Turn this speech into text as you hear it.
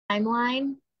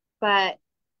timeline, but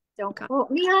don't quote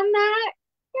me on that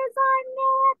because I'm no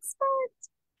expert.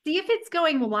 See if it's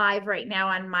going live right now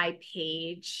on my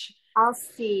page. I'll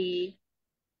see.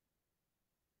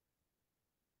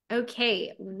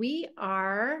 Okay, we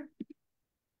are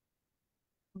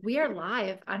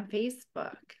live on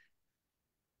Facebook.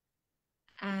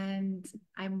 And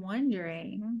I'm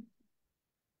wondering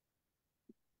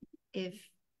if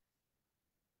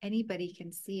anybody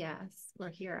can see us or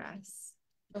hear us.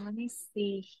 So let me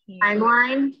see here.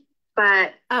 Timeline,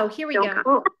 but oh, here we go.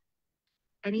 Quote.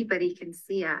 Anybody can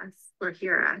see us or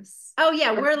hear us. Oh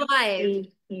yeah, we're live.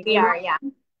 We are, yeah.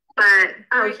 But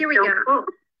oh, here we go. Quote.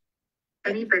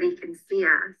 Anybody can see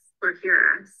us or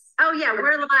hear us. Oh yeah,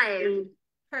 we're live.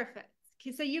 Perfect.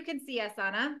 So you can see us,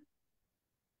 Anna.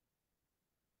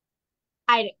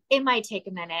 It might take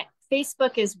a minute.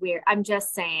 Facebook is weird. I'm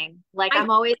just saying. Like I'm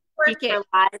always working for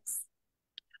lives.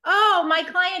 Oh, my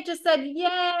client just said,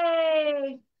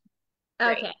 yay.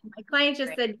 Great. Okay, my client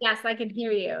just said, yes, I can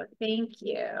hear you. Thank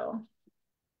you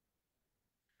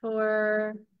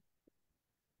for,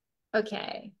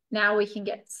 okay, now we can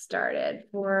get started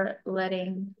for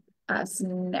letting us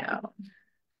know.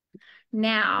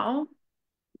 Now,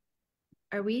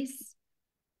 are we,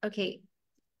 okay,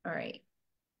 all right.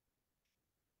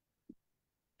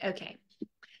 Okay,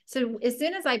 so as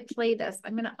soon as I play this,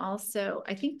 I'm gonna also,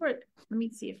 I think let me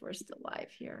see if we're still live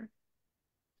here.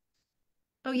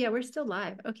 Oh yeah, we're still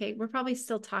live. Okay, we're probably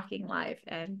still talking live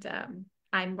and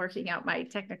I'm working out my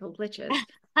technical glitches.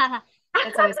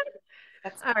 That's always,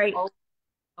 that's all right.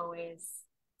 Always.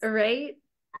 Right?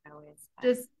 Always.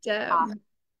 Just, all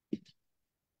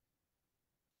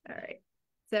right.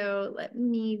 So let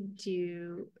me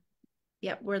do,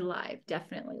 yep, we're live,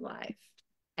 definitely live.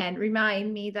 And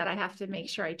remind me that I have to make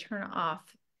sure I turn off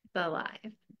the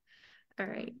live. All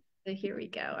right, so here we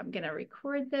go. I'm gonna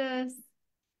record this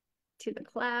to the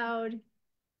cloud.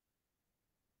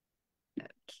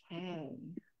 Okay.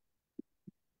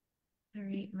 All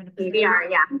right, I'm gonna put yeah.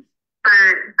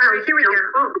 Oh, here we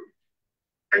go.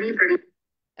 Anybody?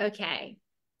 Okay,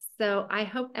 so I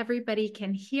hope everybody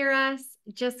can hear us.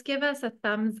 Just give us a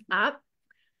thumbs up.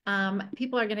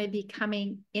 People are going to be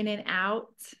coming in and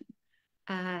out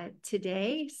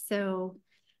today. So,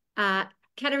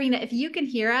 Katerina, if you can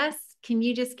hear us, can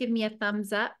you just give me a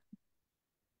thumbs up?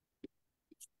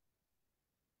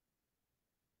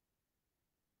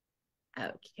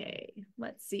 Okay,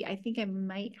 let's see. I think I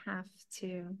might have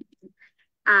to.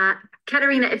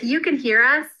 Katerina, if you can hear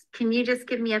us, can you just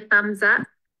give me a thumbs up?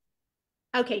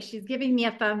 Okay, she's giving me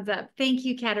a thumbs up. Thank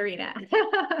you, Katerina.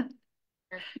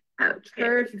 Okay,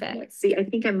 perfect. Let's see, I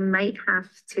think I might have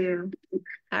to.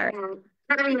 All right.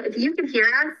 Katerina, if you can hear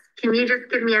us, can you just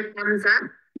give me a thumbs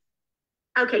up?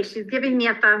 Okay, she's giving me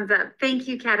a thumbs up. Thank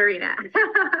you, Katerina. Okay,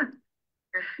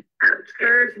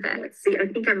 perfect. Let's see, I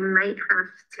think I might have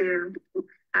to.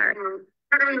 All right.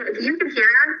 Katerina, if you can hear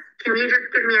us, can you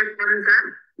just give me a thumbs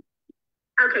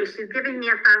up? Okay, she's giving me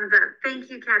a thumbs up. Thank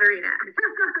you, Katerina.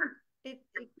 It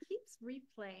keeps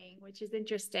replaying, which is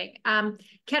interesting.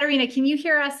 Katerina, can you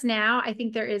hear us now? I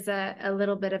think there is a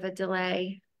little bit of a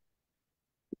delay.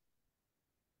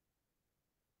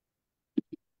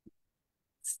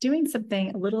 It's doing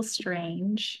something a little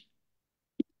strange.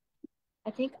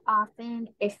 I think often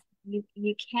if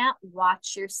you can't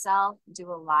watch yourself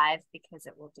do a live because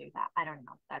it will do that. I don't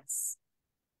know. That's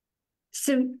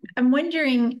so I'm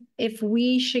wondering if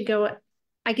we should go.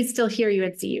 I can still hear you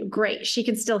and see you. Great. She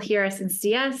can still hear us and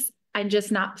see us. I'm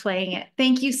just not playing it.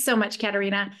 Thank you so much,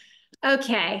 Katerina.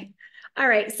 Okay. All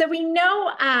right. So we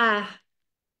know,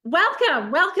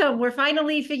 welcome. We're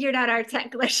finally figured out our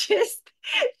tech glitches.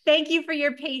 Thank you for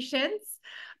your patience.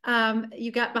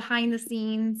 You got behind the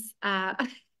scenes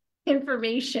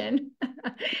information.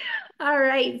 All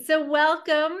right. So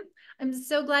welcome. I'm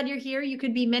so glad you're here. You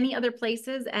could be many other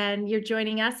places and you're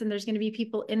joining us, and there's going to be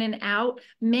people in and out.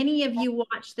 Many of you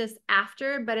watch this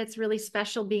after, but it's really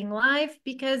special being live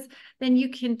because then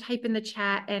you can type in the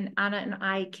chat and Anna and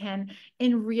I can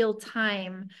in real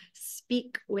time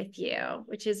speak with you,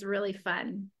 which is really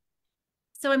fun.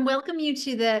 So I'm welcoming you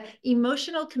to the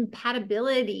emotional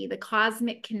compatibility, the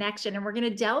cosmic connection, and we're going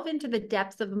to delve into the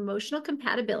depths of emotional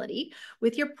compatibility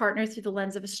with your partner through the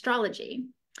lens of astrology.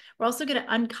 We're also going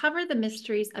to uncover the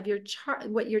mysteries of your chart,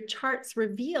 what your charts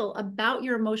reveal about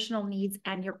your emotional needs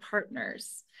and your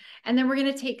partners. And then we're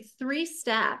going to take 3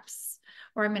 steps,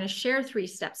 or I'm going to share 3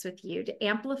 steps with you to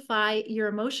amplify your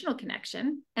emotional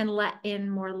connection and let in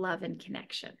more love and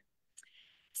connection.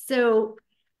 So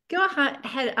go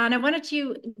ahead, Anna. Why don't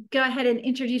you go ahead and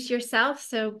introduce yourself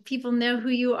so people know who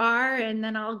you are, and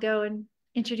then I'll go and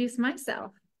introduce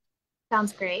myself.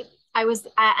 Sounds great. and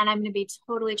I'm going to be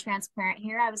totally transparent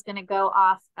here. I was going to go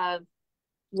off of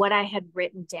what I had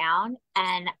written down,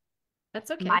 and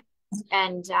That's okay.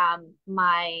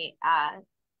 my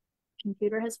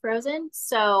computer has frozen,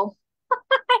 so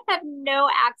I have no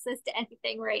access to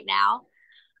anything right now.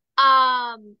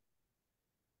 Um,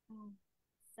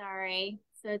 Sorry.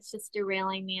 So it's just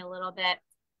derailing me a little bit.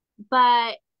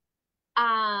 But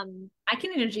I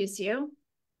can introduce you.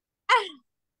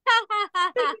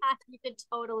 you could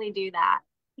totally do that.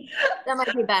 That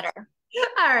might be better.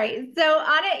 All right. So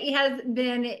Anna has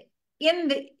been in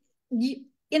the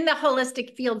in the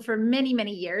holistic field for many,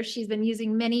 many years. She's been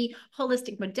using many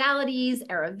holistic modalities,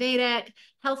 Ayurvedic,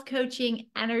 health coaching,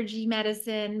 energy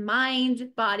medicine, mind,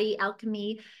 body,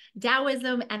 alchemy,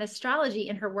 Taoism, and astrology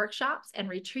in her workshops and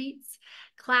retreats,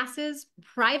 classes,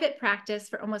 private practice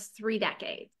for almost 3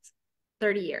 decades,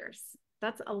 30 years.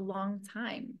 That's a long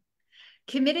time.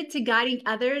 Committed to guiding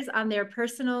others on their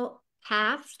personal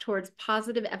paths towards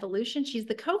positive evolution. She's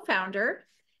the co-author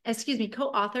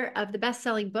of the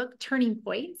best-selling book, Turning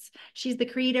Points. She's the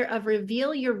creator of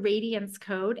Reveal Your Radiance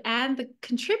Code and the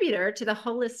contributor to the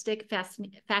Holistic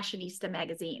Fashionista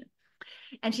magazine.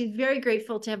 And she's very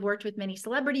grateful to have worked with many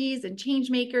celebrities and change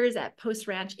makers at Post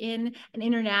Ranch Inn and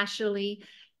internationally.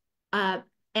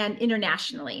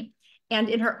 And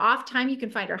in her off time, you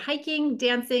can find her hiking,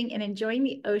 dancing, and enjoying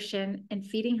the ocean and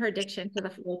feeding her addiction to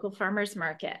the local farmer's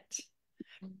market.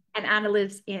 And Anna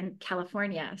lives in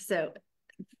California, so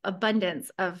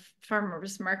abundance of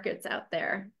farmers markets out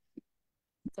there.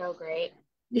 So great.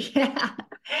 Yeah.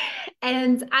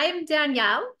 And I'm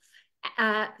Danielle.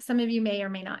 Some of you may or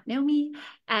may not know me,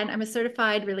 and I'm a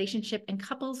certified relationship and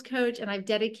couples coach, and I've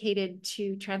dedicated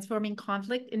to transforming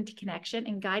conflict into connection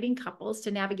and guiding couples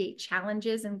to navigate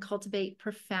challenges and cultivate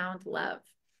profound love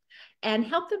and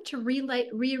help them to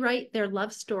rewrite their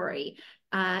love story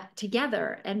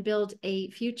together and build a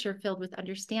future filled with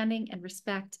understanding and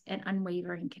respect and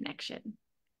unwavering connection.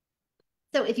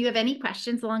 So if you have any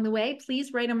questions along the way,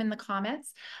 please write them in the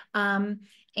comments,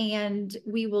 and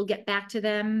we will get back to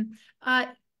them.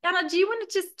 Anna, do you want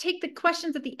to just take the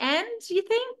questions at the end, do you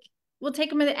think? We'll take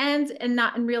them at the end and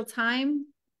not in real time?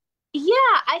 Yeah,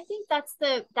 I think that's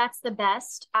the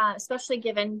best, especially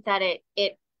given that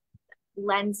it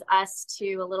lends us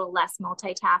to a little less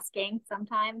multitasking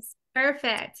sometimes.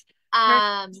 Perfect.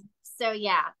 So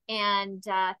yeah, and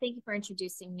thank you for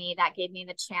introducing me. That gave me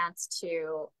the chance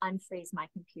to unfreeze my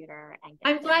computer and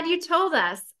I'm glad you told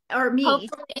us, or me.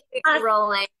 Hopefully it's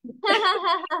rolling.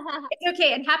 It's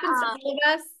okay. It happens to all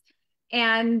of us.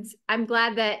 And I'm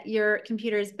glad that your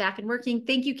computer is back and working.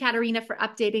 Thank you, Katerina, for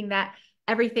updating that.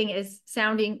 Everything is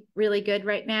sounding really good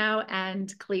right now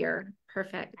and clear.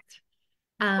 Perfect.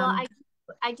 Well,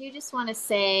 I do just want to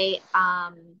say,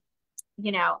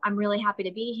 I'm really happy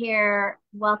to be here.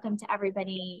 Welcome to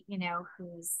everybody,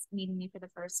 who's meeting me for the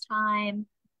first time.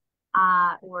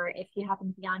 Or if you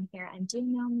happen to be on here and do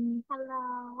know me,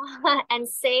 hello. And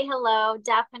say hello.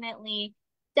 Definitely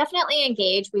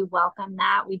engage. We welcome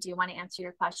that. We do want to answer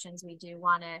your questions. We do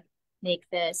want to make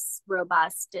this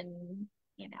robust and,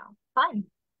 fun.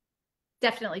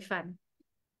 Definitely fun.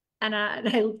 And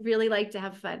I really like to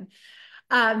have fun.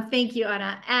 Thank you,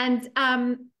 Anna. And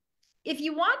if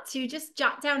you want to, just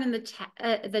jot down in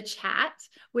the chat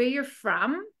where you're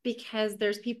from, because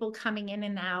there's people coming in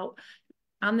and out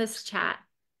on this chat,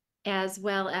 as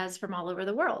well as from all over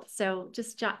the world. So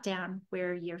just jot down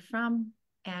where you're from,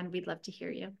 and we'd love to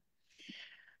hear you.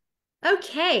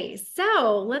 Okay,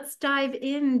 so let's dive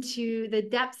into the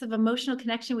depths of emotional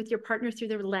connection with your partner through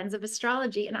the lens of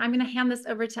astrology. And I'm going to hand this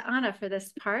over to Anna for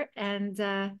this part, and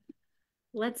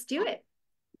let's do it.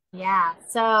 Yeah.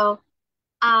 So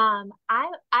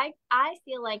I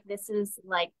feel like this is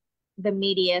like the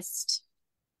meatiest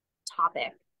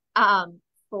topic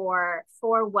for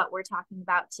what we're talking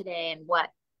about today, and what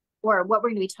we're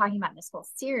going to be talking about in this whole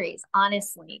series,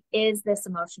 honestly, is this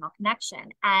emotional connection.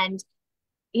 And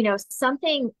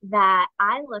something that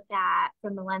I look at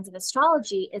from the lens of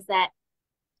astrology is that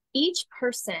each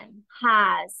person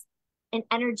has an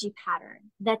energy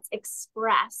pattern that's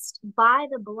expressed by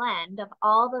the blend of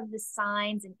all of the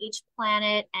signs in each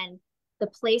planet and the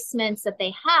placements that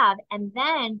they have. And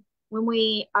then when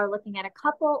we are looking at a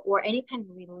couple or any kind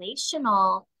of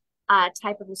relational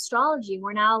type of astrology,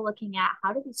 we're now looking at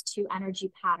how do these two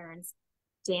energy patterns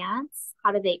dance?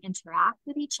 How do they interact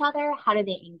with each other? How do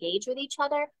they engage with each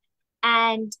other?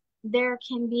 And there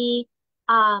can be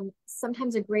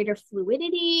sometimes a greater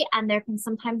fluidity, and there can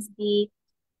sometimes be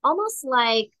almost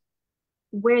like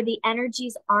where the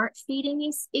energies aren't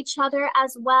feeding each other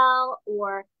as well,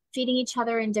 or feeding each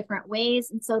other in different ways.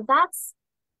 And so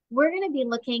we're going to be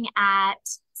looking at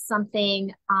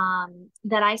something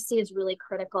that I see is really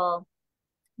critical,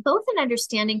 both in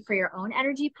understanding for your own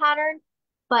energy pattern,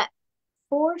 but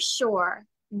for sure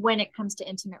when it comes to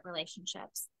intimate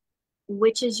relationships,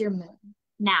 which is your moon.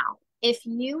 Now, if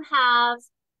you have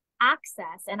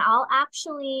access, and I'll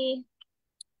actually,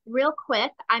 real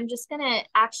quick, I'm just going to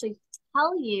actually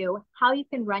tell you how you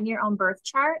can run your own birth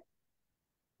chart.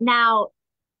 Now,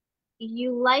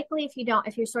 you likely,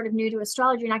 if you're sort of new to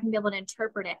astrology, you're not going to be able to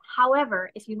interpret it.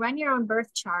 However, if you run your own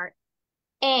birth chart,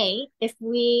 if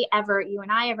you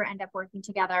and I ever end up working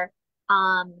together,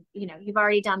 you've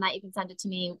already done that. You can send it to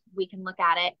me. We can look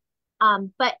at it.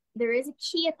 But there is a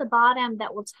key at the bottom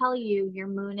that will tell you your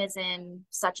moon is in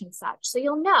such and such. So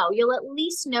you'll at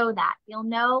least know that. You'll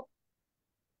know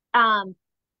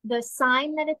the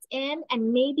sign that it's in,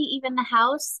 and maybe even the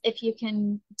house, if you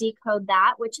can decode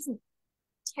that, which isn't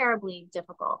terribly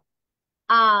difficult.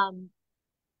 But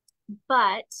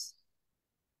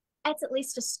it's at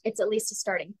least a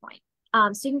starting point.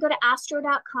 So you can go to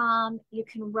astro.com, you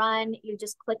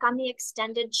just click on the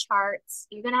extended charts.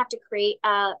 You're gonna have to create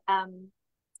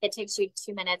it takes you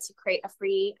 2 minutes to create a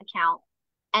free account.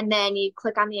 And then you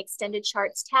click on the extended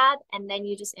charts tab, and then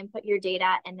you just input your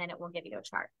data, and then it will give you a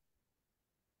chart.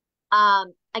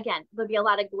 Again, there'll be a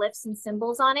lot of glyphs and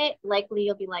symbols on it. Likely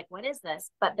you'll be like, what is this?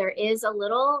 But there is a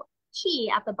little key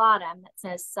at the bottom that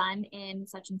says sun in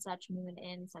such and such, moon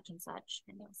in such and such,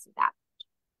 and you'll see that.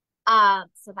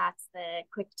 So that's the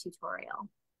quick tutorial.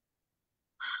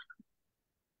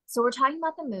 So we're talking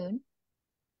about the moon,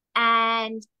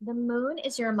 and the moon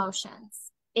is your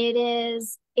emotions. It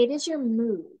is your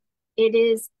mood. It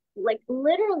is like,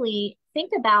 literally,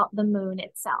 think about the moon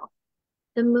itself.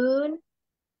 The moon,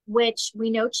 which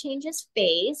we know changes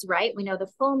phase, right? We know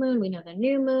the full moon, we know the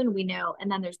new moon,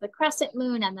 and then there's the crescent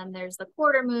moon, and then there's the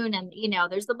quarter moon, and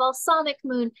there's the balsamic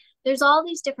moon. There's all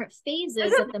these different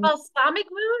phases of the balsamic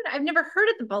moon. I've never heard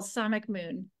of the balsamic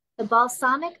moon. The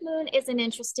balsamic moon is an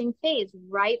interesting phase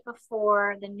right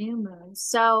before the new moon.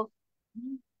 So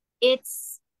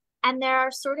there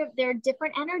are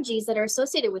different energies that are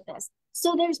associated with this.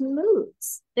 So there's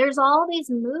moods. There's all these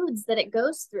moods that it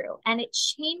goes through, and it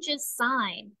changes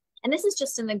sign. And this is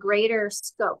just in the greater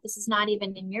scope. This is not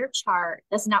even in your chart.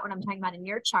 That's not what I'm talking about in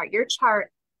your chart. Your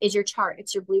chart is your chart.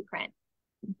 It's your blueprint.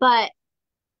 But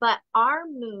our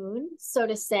moon, so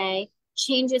to say,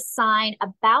 changes sign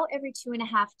about every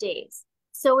 2.5 days.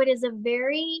 So it is a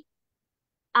very,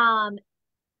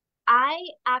 I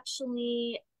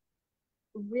actually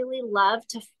really love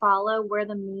to follow where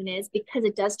the moon is, because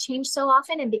it does change so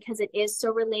often, and because it is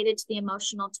so related to the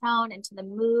emotional tone and to the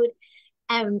mood,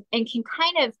 and can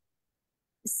kind of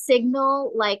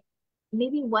signal like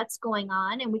maybe what's going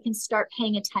on, and we can start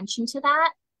paying attention to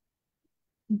that.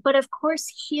 But of course,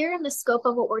 here in the scope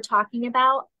of what we're talking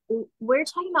about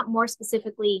more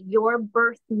specifically your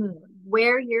birth moon,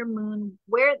 where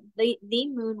the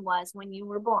moon was when you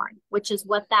were born, which is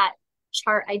what that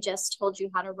chart I just told you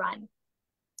how to run.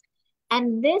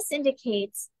 And this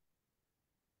indicates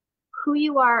who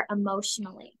you are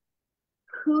emotionally,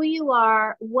 who you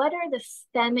are,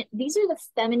 these are the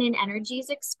feminine energies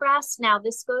expressed. Now,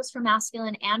 this goes for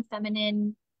masculine and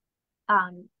feminine,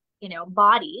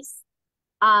 bodies.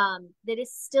 That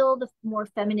is still the more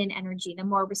feminine energy, the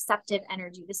more receptive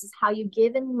energy. This is how you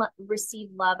give and receive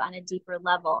love on a deeper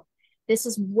level. This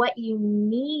is what you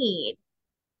need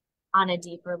on a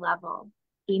deeper level.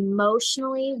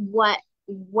 Emotionally,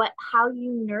 how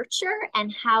you nurture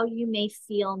and how you may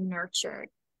feel nurtured.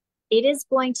 It is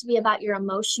going to be about your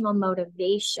emotional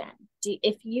motivation.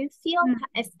 If you feel,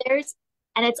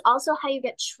 and it's also how you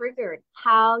get triggered,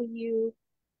 how you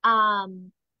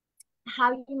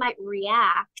might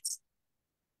react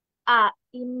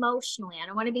emotionally. And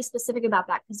I want to be specific about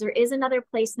that, because there is another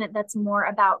placement that's more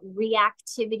about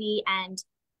reactivity and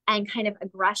kind of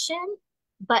aggression.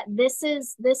 But this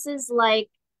is like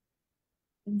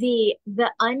the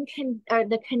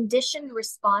conditioned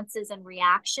responses and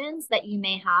reactions that you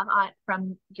may have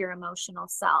from your emotional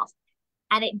self.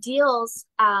 And it deals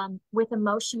with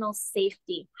emotional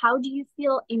safety. How do you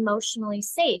feel emotionally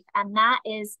safe? And that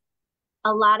is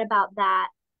a lot about that.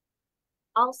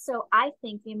 Also, I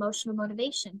think the emotional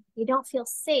motivation. If you don't feel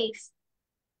safe,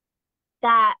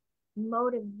 that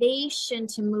motivation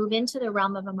to move into the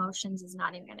realm of emotions is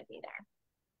not even going to be there.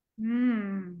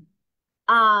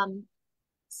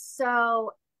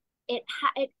 So it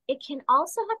can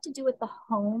also have to do with the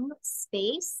home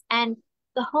space, and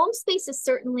the home space is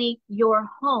certainly your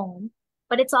home,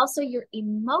 but it's also your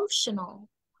emotional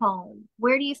home.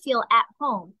 Where do you feel at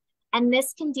home? And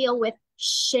this can deal with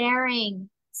sharing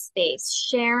space,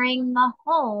 sharing the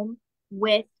home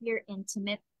with your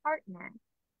intimate partner.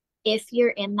 if you're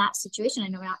in that situation. I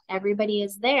know not everybody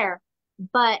is there,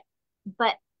 but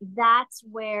that's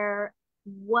where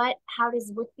what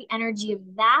the energy of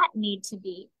that need to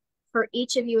be for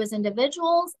each of you as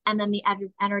individuals, and then the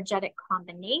energetic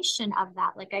combination of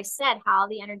that. Like I said, how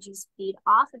the energies feed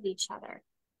off of each other.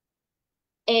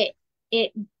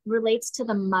 It relates to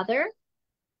the mother,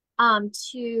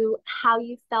 to how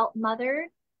you felt mothered,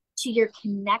 to your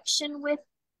connection with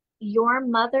your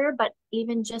mother, but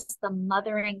even just the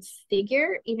mothering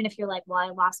figure, even if you're like, well, I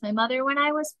lost my mother when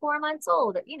I was 4 months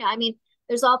old, or, I mean,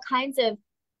 there's all kinds of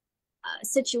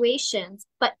situations,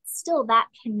 but still that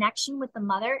connection with the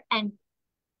mother. And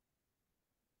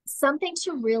something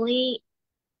to really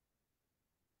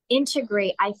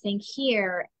integrate, I think,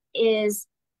 here is,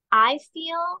 I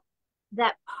feel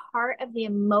that part of the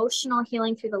emotional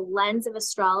healing through the lens of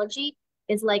astrology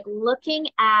is like looking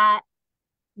at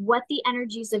what the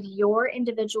energies of your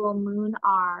individual moon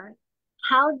are,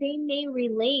 how they may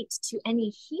relate to any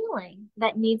healing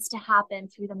that needs to happen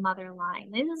through the mother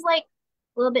line. This is like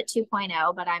a little bit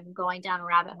 2.0, but I'm going down a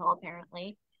rabbit hole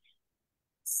apparently.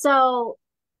 So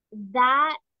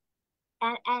that,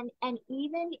 and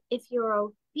even if you're a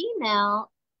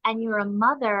female and you're a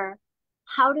mother,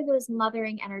 how do those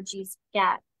mothering energies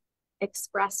get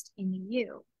expressed in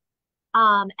you?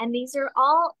 And these are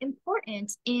all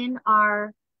important in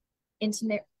our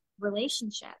intimate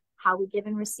relationship, how we give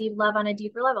and receive love on a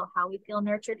deeper level, how we feel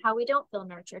nurtured, how we don't feel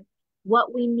nurtured,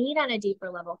 what we need on a deeper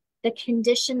level, the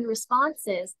conditioned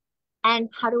responses, and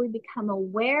how do we become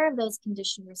aware of those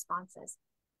conditioned responses.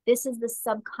 This is the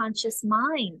subconscious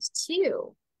mind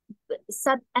too.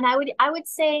 And I would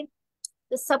say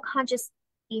the subconscious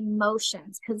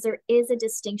emotions, because there is a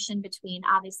distinction between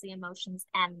obviously emotions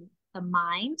and the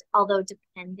mind, although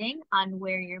depending on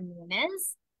where your moon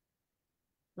is.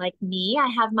 Like me, I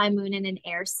have my moon in an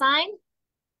air sign.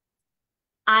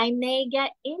 I may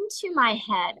get into my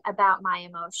head about my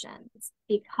emotions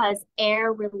because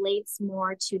air relates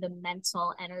more to the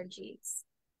mental energies.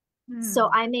 So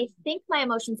I may think my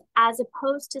emotions, as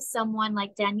opposed to someone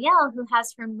like Danielle who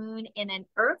has her moon in an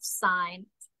earth sign.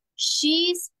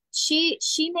 She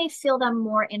may feel them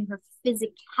more in her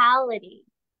physicality.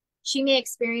 She may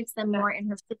experience them more in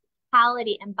her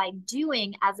physicality and by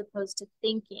doing as opposed to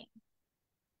thinking.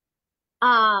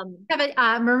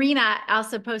 Marina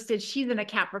also posted she's in a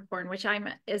Capricorn, which I'm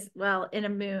as well in a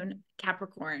moon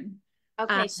Capricorn.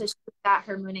 Okay, so she's got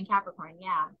her moon in Capricorn.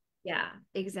 Yeah,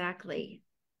 exactly.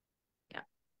 Yeah.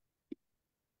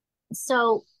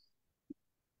 So,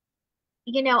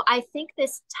 I think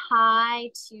this tie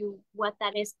to what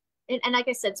that is, and like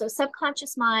I said, so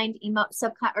subconscious mind,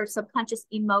 subconscious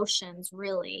emotions,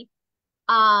 really,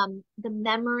 the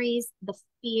memories, the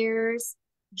fears,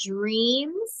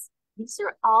 dreams. These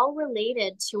are all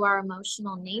related to our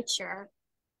emotional nature.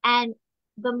 And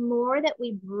the more that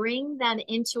we bring them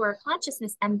into our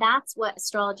consciousness, and that's what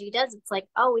astrology does, it's like,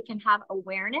 oh, we can have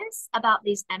awareness about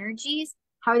these energies.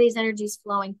 How are these energies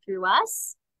flowing through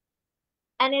us?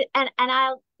 And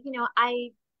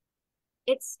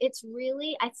it's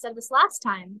really, I said this last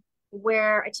time,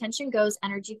 where attention goes,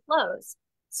 energy flows.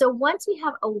 So once we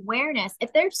have awareness,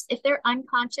 if they're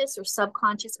unconscious or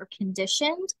subconscious or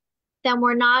conditioned, then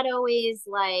we're not always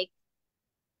like,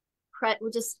 we're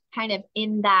just kind of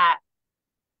in that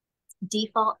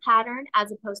default pattern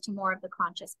as opposed to more of the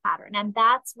conscious pattern. And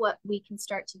that's what we can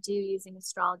start to do using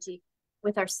astrology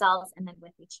with ourselves and then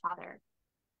with each other.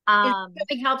 It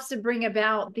really helps to bring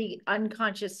about the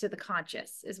unconscious to the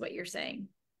conscious, is what you're saying.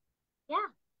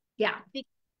 Yeah.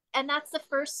 And that's the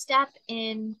first step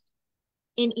in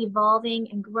evolving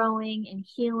and growing and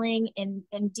healing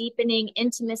and deepening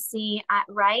intimacy,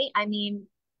 right? I mean,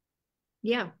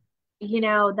 yeah,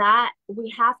 that we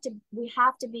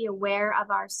have to be aware of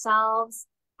ourselves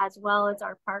as well as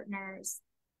our partners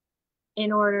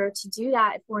in order to do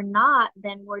that. If we're not,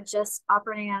 then we're just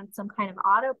operating on some kind of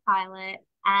autopilot,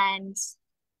 and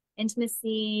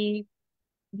intimacy,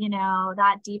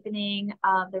 that deepening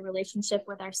of the relationship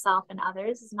with ourselves and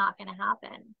others is not going to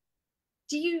happen.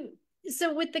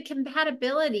 So with the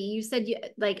compatibility, you said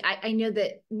I know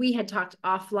that we had talked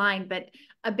offline, but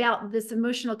about this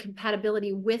emotional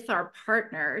compatibility with our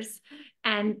partners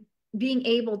and being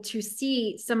able to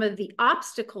see some of the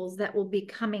obstacles that will be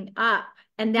coming up.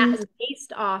 And that is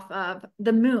based off of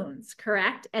the moons,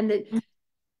 correct? And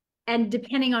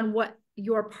depending on what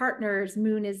your partner's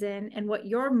moon is in and what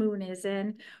your moon is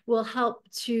in will help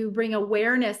to bring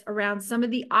awareness around some of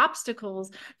the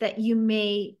obstacles that you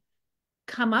may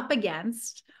come up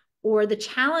against, or the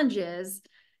challenges,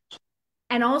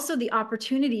 and also the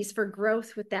opportunities for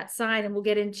growth with that sign. And we'll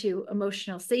get into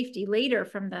emotional safety later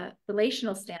from the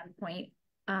relational standpoint.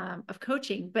 of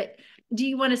coaching. But do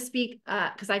you want to speak?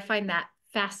 Because I find that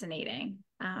fascinating.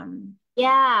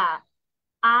 Yeah,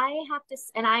 I have to,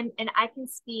 and I can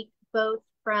speak both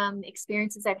from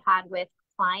experiences I've had with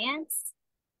clients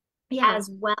Yeah. as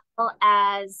well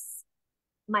as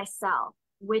myself,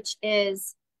 which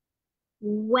is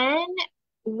when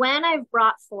I've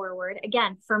brought forward,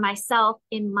 again, for myself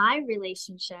in my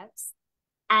relationships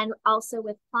and also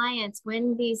with clients,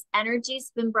 when these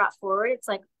energies been brought forward, it's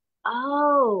like,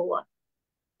 oh,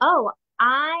 oh,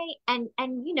 and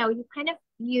you know,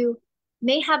 you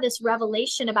may have this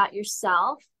revelation about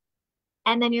yourself,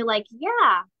 and then you're like,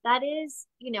 yeah, that is,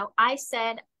 you know, I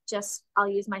said, just I'll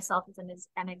use myself as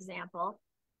an example,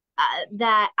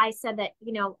 that I said that,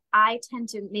 you know, I tend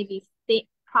to maybe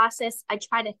process, I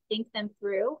try to think them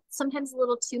through, sometimes a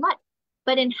little too much.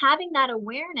 But in having that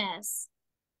awareness,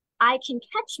 I can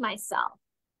catch myself.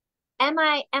 Am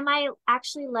I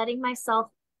actually letting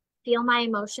myself feel my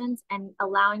emotions and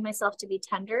allowing myself to be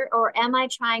tender? Or am I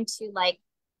trying to like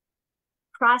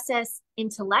process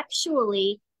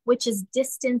intellectually, which is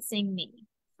distancing me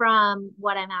from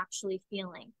what I'm actually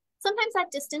feeling? Sometimes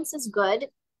that distance is good,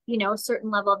 you know, a certain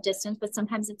level of distance, but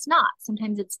sometimes it's not.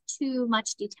 Sometimes it's too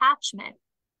much detachment.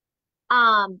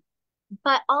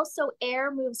 But also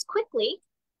air moves quickly.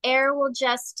 Air will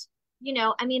just, you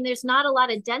know, I mean, there's not a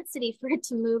lot of density for it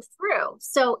to move through.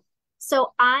 So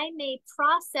I may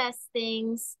process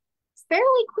things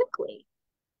fairly quickly,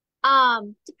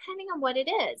 depending on what it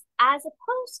is, as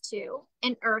opposed to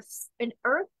an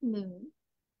earth moon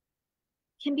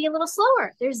can be a little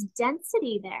slower. There's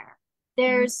density there.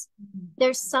 There's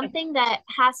something that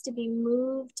has to be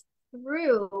moved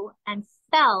through and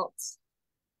felt,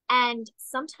 and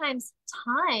sometimes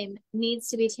time needs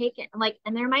to be taken, like,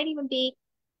 and there might even be,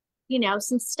 you know,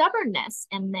 some stubbornness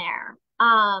in there.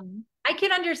 I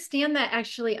can understand that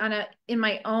actually in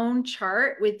my own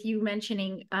chart with you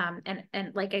mentioning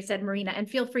and like I said, Marina, and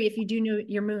feel free if you do know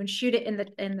your moon, shoot it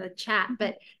in the chat.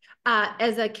 But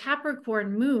as a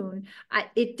Capricorn moon,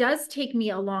 it does take me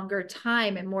a longer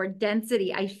time and more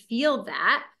density. I feel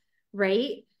that,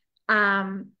 right?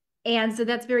 And so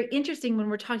that's very interesting when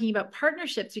we're talking about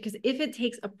partnerships, because if it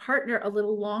takes a partner a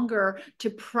little longer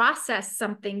to process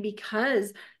something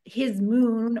because his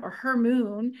moon or her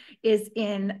moon is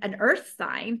in an earth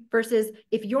sign versus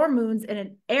if your moon's in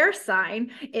an air sign,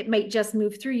 it might just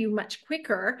move through you much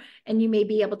quicker and you may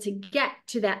be able to get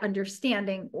to that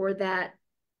understanding or that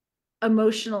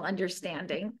emotional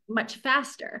understanding much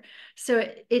faster. So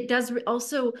it does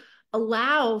also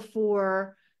allow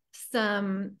for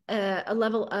some a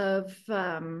level of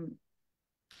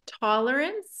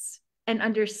tolerance and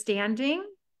understanding,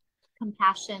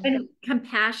 compassion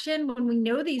when we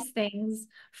know these things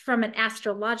from an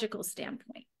astrological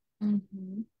standpoint.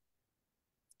 Mm-hmm.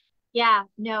 Yeah,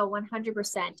 no,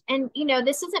 100%. And you know,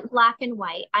 this isn't black and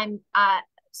white.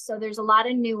 So there's a lot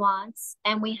of nuance,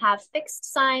 and we have fixed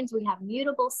signs, we have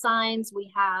mutable signs,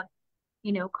 we have,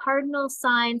 you know, cardinal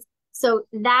signs. So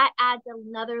that adds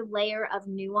another layer of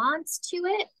nuance to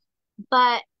it.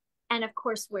 But, and of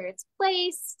course, where it's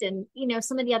placed and, you know,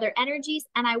 some of the other energies.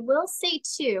 And I will say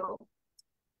too,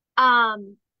 well,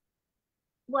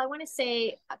 I want to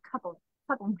say a couple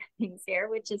more things here,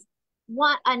 which is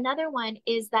another one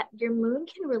is that your moon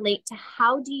can relate to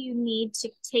how do you need to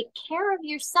take care of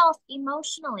yourself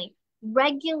emotionally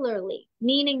regularly,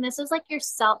 meaning this is like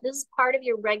yourself, this is part of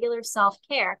your regular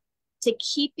self-care to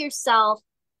keep yourself,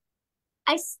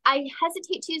 I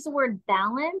hesitate to use the word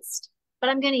balanced, but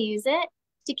I'm going to use it,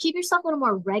 to keep yourself a little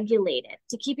more regulated,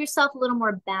 to keep yourself a little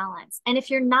more balanced. And if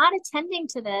you're not attending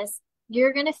to this,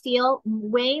 you're going to feel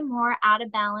way more out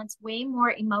of balance, way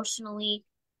more emotionally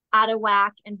out of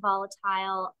whack and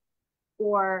volatile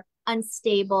or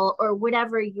unstable or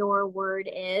whatever your word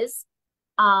is,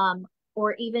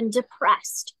 or even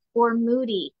depressed or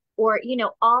moody, or, you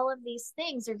know, all of these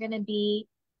things are going to be,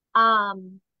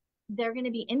 they're going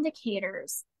to be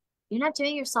indicators. You're not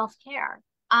doing your self-care.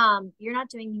 You're not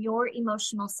doing your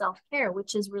emotional self-care,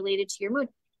 which is related to your mood.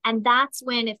 And that's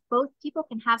when, if both people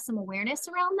can have some awareness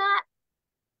around that,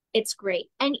 it's great.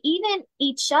 And even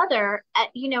each other,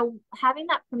 you know, having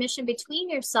that permission between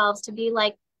yourselves to be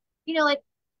like, you know, like,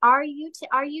 are you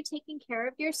taking care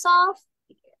of yourself?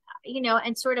 You know,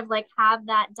 and sort of like have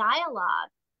that dialogue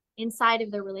inside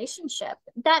of the relationship.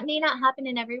 That may not happen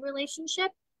in every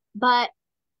relationship, but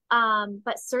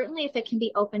certainly if it can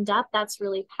be opened up, that's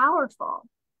really powerful.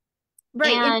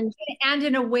 Right. And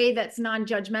in a way that's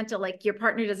non-judgmental, like your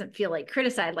partner doesn't feel like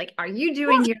criticized. Like, are you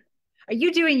doing Are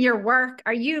you doing your work?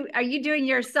 Are you doing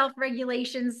your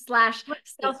self-regulation /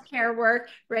 self-care work,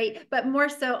 right? But more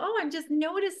so, oh, I'm just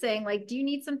noticing, like, do you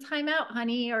need some time out,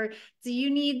 honey? Or do you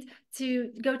need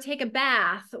to go take a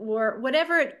bath or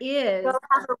whatever it is? Go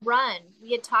have a run.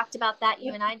 We had talked about that,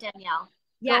 you and I, Danielle.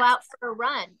 Yes. Go out for a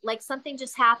run. Like something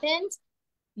just happened.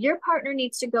 Your partner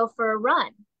needs to go for a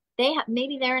run.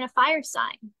 Maybe they're in a fire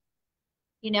sign.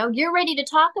 You know, you're ready to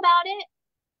talk about it.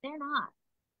 They're not.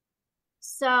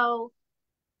 So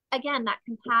again, that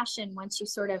compassion once you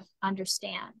sort of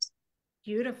understand.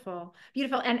 Beautiful,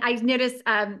 beautiful. And I noticed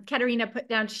Katerina put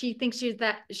down, she thinks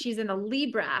she's in a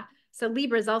Libra. So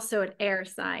Libra is also an air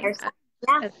sign,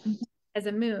 yeah. as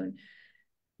a moon.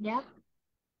 Yep.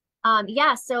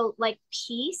 Yeah. So like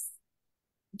peace,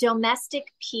 domestic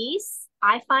peace,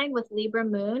 I find with Libra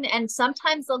moon, and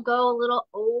sometimes they'll go a little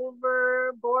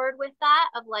overboard with that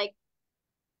of like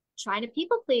trying to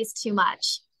people please too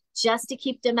much just to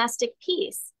keep domestic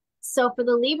peace. So for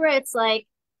the Libra, it's like,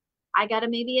 I got to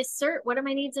maybe assert what are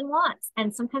my needs and wants.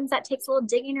 And sometimes that takes a little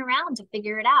digging around to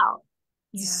figure it out.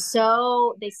 Yeah.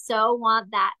 So they so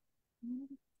want that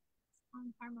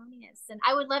harmonious. And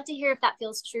I would love to hear if that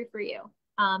feels true for you.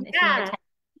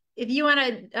 If you want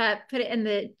to put it in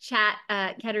the chat,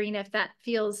 Katerina, if that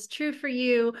feels true for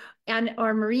you, and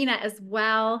or Marina as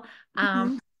well.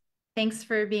 Thanks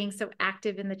for being so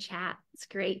active in the chat. It's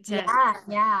great to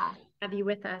have you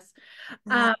with us.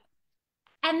 Yeah.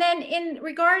 And then in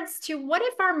regards to what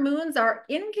if our moons are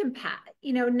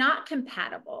not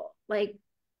compatible? Like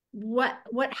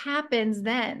what happens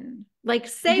then? Like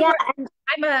say I'm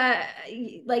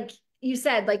like you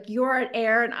said, like you're an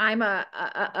air and I'm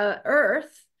a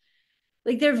earth.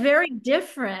 Like they're very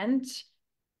different.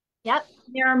 Yep.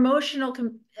 Their emotional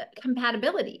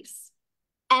compatibilities.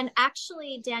 And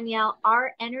actually, Danielle,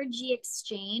 our energy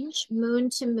exchange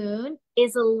moon to moon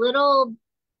is a little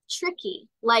tricky.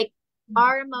 Like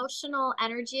our emotional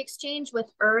energy exchange with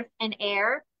earth and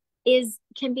air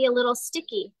can be a little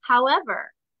sticky.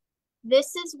 However,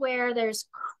 this is where there's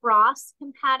cross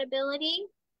compatibility,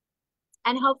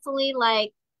 and hopefully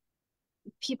like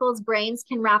people's brains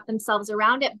can wrap themselves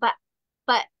around it. But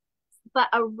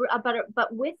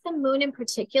with the moon in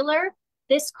particular,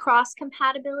 this cross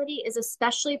compatibility is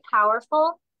especially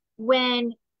powerful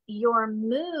when your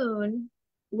moon,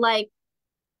 like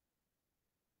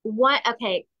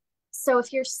so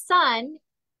if your sun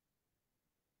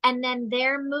and then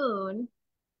their moon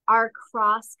are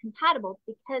cross compatible,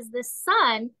 because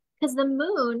the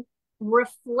moon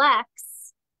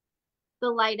reflects the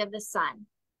light of the sun.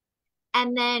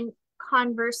 And then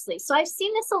conversely, so I've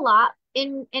seen this a lot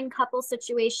in couple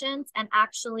situations, and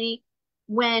actually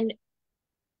when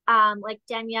like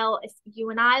Danielle, if you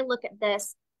and I look at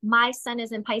this, my sun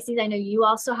is in Pisces. I know you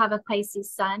also have a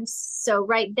Pisces sun. So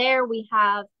right there we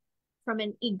have, from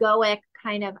an egoic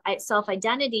kind of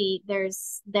self-identity,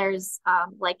 there's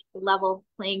like level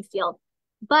playing field.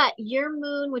 But your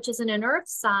moon, which is in an earth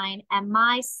sign, and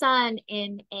my sun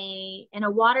in a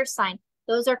water sign,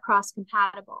 those are cross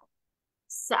compatible.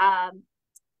 So,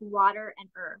 water and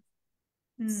earth.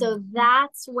 So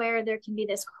that's where there can be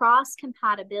this cross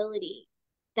compatibility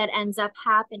that ends up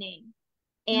happening.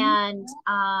 And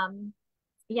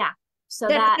so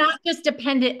that's not just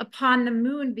dependent upon the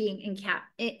moon being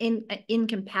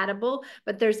incompatible,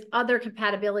 but there's other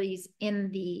compatibilities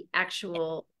in the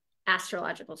actual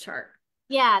astrological chart.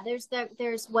 Yeah, there's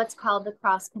what's called the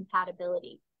cross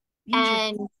compatibility.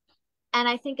 And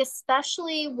I think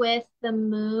especially with the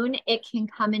moon, it can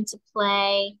come into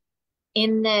play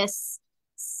in this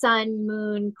sun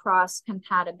moon cross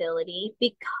compatibility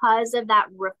because of that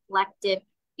reflective,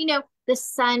 the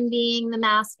sun being the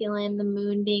masculine, the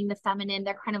moon being the feminine.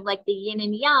 They're kind of like the yin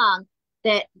and yang,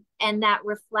 that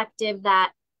reflective,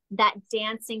 that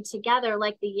dancing together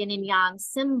like the yin and yang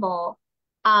symbol,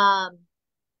 that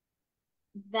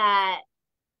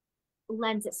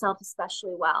lends itself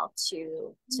especially well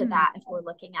to that if we're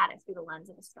looking at it through the lens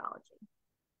of astrology.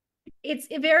 It's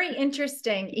very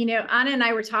interesting. Anna and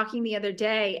I were talking the other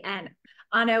day, and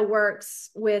Anna works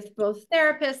with both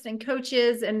therapists and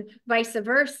coaches and vice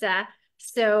versa.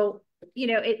 So,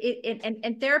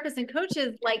 and therapists and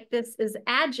coaches like this is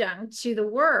adjunct to the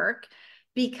work,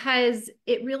 because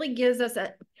it really gives us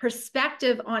a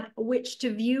perspective on which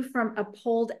to view from a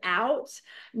pulled out,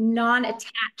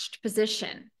 non-attached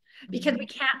position, because we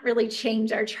can't really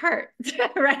change our chart,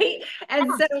 right? And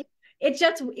so it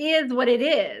just is what it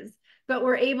is. But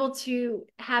we're able to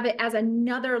have it as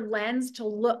another lens to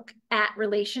look at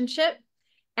relationship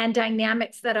and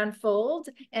dynamics that unfold,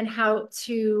 and how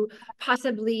to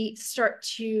possibly start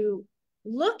to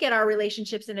look at our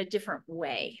relationships in a different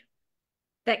way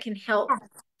that can help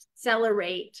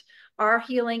accelerate our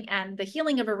healing and the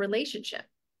healing of a relationship.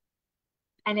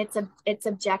 And it's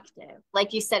objective.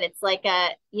 Like you said, it's like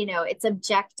it's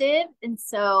objective. And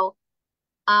so,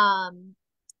 and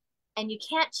you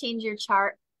can't change your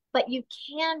chart, but you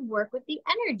can work with the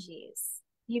energies.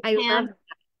 You can.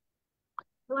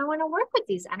 Do I want to work with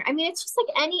these energies? I mean, it's just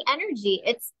like any energy.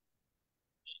 It's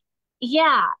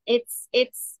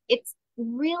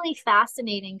really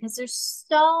fascinating because there's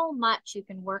so much you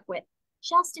can work with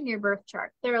just in your birth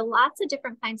chart. There are lots of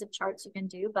different kinds of charts you can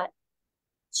do, but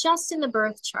just in the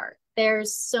birth chart,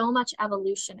 there's so much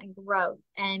evolution and growth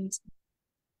and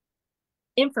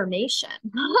information.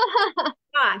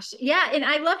 Gosh, yeah. And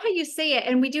I love how you say it.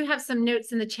 And we do have some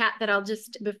notes in the chat that I'll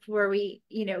just, before we,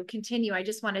 continue, I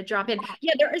just want to drop in.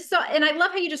 Yeah, there is and I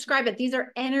love how you describe it. These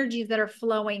are energies that are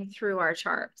flowing through our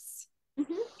charts.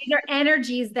 Mm-hmm. These are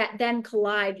energies that then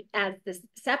collide as this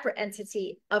separate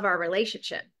entity of our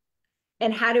relationship.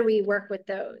 And how do we work with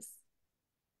those?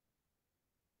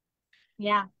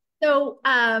 Yeah. So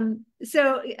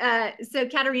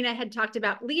Katerina had talked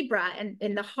about Libra and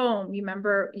in the home. You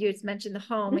remember you had mentioned the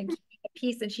home and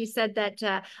peace, and she said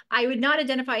that I would not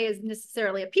identify as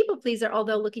necessarily a people pleaser,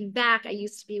 although looking back, I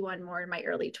used to be one more in my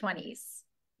early 20s.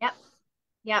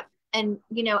 Yep. And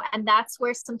and that's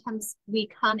where sometimes we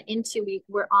come into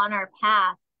we're on our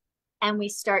path, and we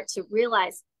start to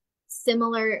realize,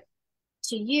 similar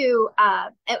to you.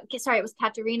 Sorry, it was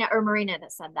Katerina or Marina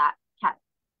that said that.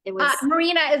 It was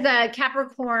Marina is a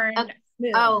Capricorn. Okay.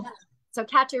 Oh, so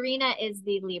Katerina is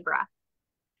the Libra.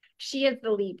 She is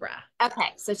the Libra.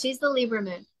 Okay, so she's the Libra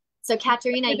moon. So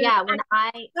Katerina, yeah, when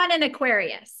sun in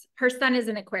Aquarius. Her sun is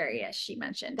in Aquarius, she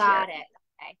mentioned. Got it.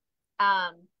 Okay.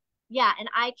 Yeah, and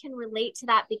I can relate to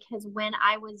that because when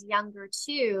I was younger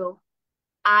too,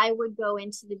 I would go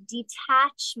into the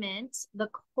detachment, the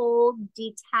cold,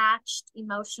 detached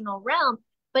emotional realm,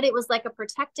 but it was like a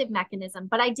protective mechanism.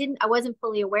 But I wasn't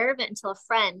fully aware of it until a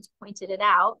friend pointed it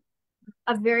out,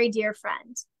 a very dear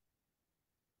friend.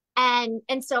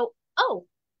 And so, oh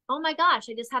my gosh,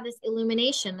 I just had this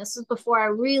illumination. This was before I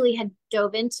really had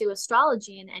dove into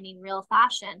astrology in any real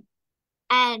fashion.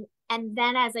 And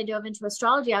then as I dove into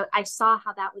astrology, I saw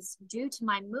how that was due to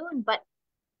my moon. But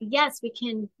yes, we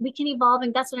can evolve,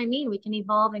 and that's what I mean. We can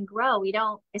evolve and grow.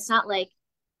 It's not like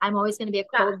I'm always going to be a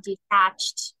cold,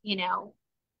 detached, emotional.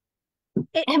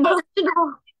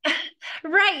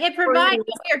 Right. It provides,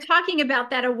 we are talking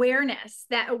about that awareness,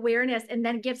 and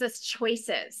then gives us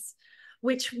choices,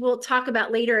 which we'll talk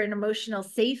about later in emotional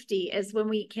safety, is when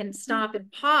we can stop and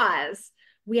pause,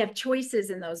 we have choices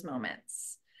in those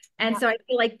moments. And so I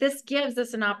feel like this gives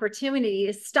us an opportunity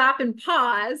to stop and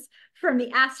pause from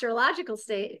the astrological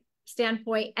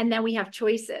standpoint. And then we have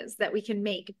choices that we can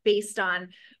make based on,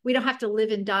 we don't have to live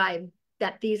and die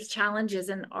that these challenges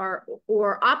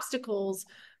or obstacles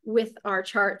with our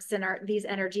charts and these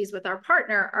energies with our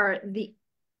partner are the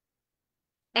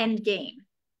end game.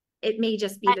 It may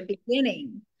just be the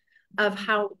beginning of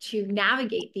how to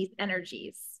navigate these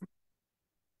energies.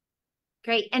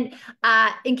 Great. And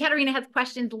Katerina has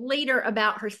questions later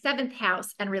about her 7th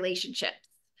house and relationships.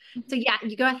 So yeah,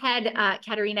 you go ahead,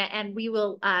 Katerina, and we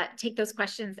will take those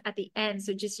questions at the end.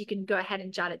 So just you can go ahead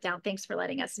and jot it down. Thanks for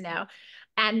letting us know.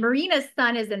 And Marina's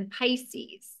sun is in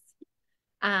Pisces.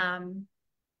 Or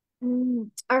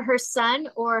her sun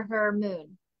or her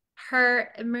moon?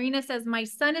 Marina says, my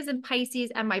sun is in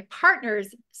Pisces and my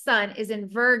partner's sun is in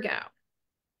Virgo.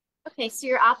 Okay, so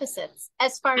you're opposites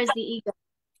as far as the ego.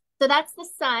 So that's the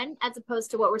sun as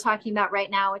opposed to what we're talking about right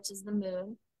now, which is the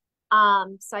moon.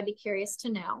 So I'd be curious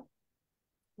to know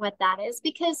what that is,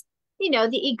 because the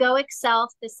egoic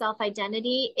self, the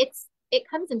self-identity, it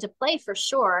comes into play for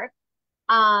sure.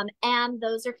 And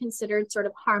those are considered sort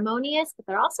of harmonious, but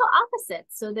they're also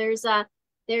opposites. So there's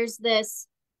this,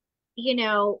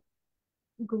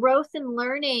 growth and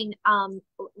learning,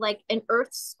 like an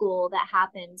earth school that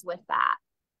happens with that.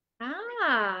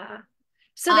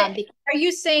 So are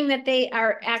you saying that they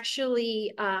are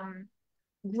actually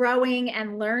growing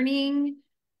and learning,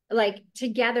 like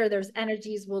together those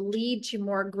energies will lead to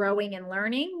more growing and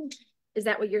learning? Is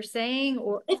that what you're saying?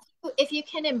 Or if you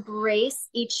can embrace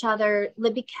each other,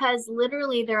 because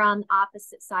literally they're on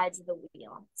opposite sides of the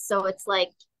wheel. So it's like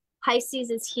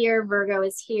Pisces is here, Virgo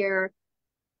is here,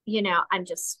 I'm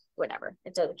just whatever,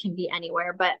 it can be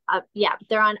anywhere, but yeah,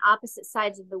 they're on opposite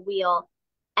sides of the wheel.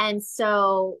 And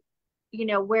so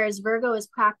whereas Virgo is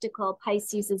practical,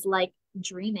 Pisces is like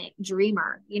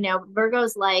dreamer.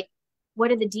 Virgo's like,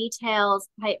 what are the details?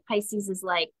 Pisces is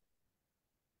like,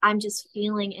 I'm just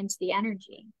feeling into the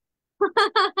energy.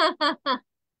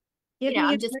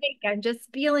 I'm just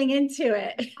feeling into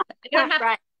it. I don't have,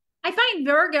 right. I find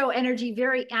Virgo energy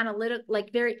very analytic,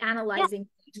 like very analyzing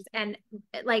things and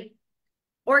like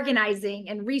organizing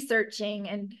and researching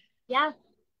and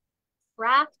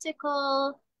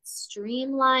practical,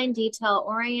 streamlined, detail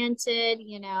oriented,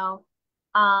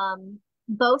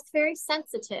 both very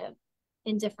sensitive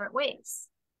in different ways.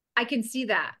 I can see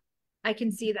that. I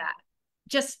can see that.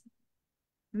 Just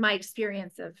my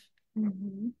experience of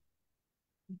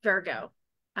Virgo,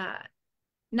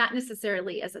 not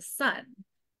necessarily as a sun,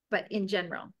 but in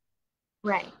general.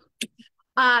 Right.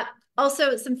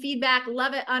 Also, some feedback.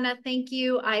 Love it, Anna. Thank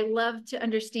you. I love to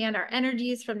understand our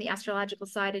energies from the astrological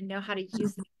side and know how to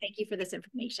use them. Thank you for this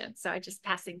information. So I just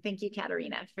passing. Thank you,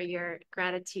 Katerina, for your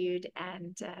gratitude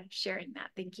and sharing that.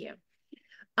 Thank you.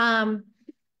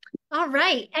 All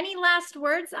right. Any last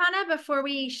words, Anna, before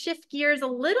we shift gears a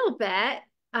little bit?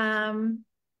 No,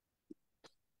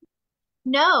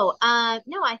 I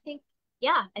think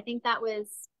that was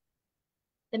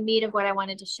the meat of what I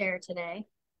wanted to share today.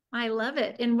 I love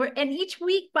it. And each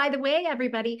week, by the way,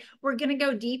 everybody, we're going to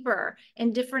go deeper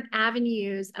in different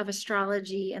avenues of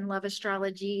astrology and love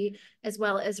astrology, as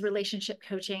well as relationship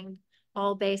coaching,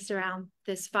 all based around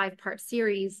this 5-part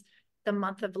series, The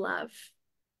Month of Love.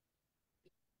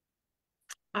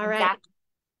 All right.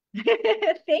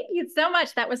 Thank you so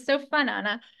much. That was so fun,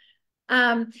 Anna.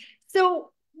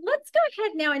 So let's go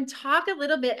ahead now and talk a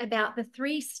little bit about the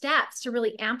 3 steps to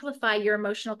really amplify your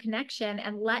emotional connection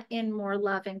and let in more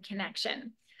love and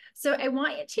connection. So I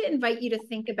want to invite you to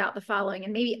think about the following,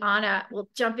 and maybe Anna will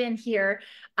jump in here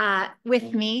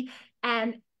with me.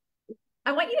 And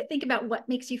I want you to think about what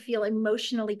makes you feel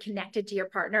emotionally connected to your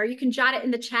partner. You can jot it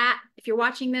in the chat if you're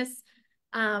watching this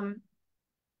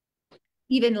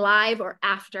even live or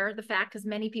after the fact, because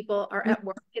many people are at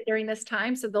work during this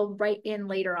time, so they'll write in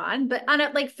later on. But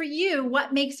Anna, like for you,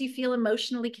 what makes you feel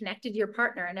emotionally connected to your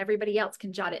partner? And everybody else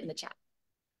can jot it in the chat.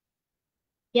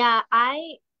 Yeah,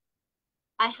 I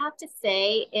have to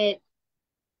say it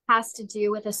has to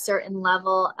do with a certain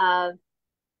level of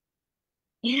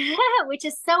which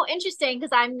is so interesting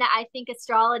because I think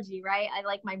astrology, right? I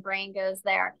like my brain goes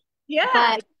there. Yeah.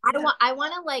 But I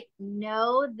want to like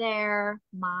know their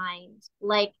mind.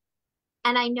 Like,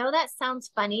 and I know that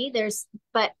sounds funny.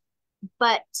 But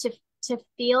to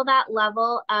feel that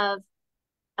level of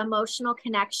emotional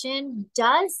connection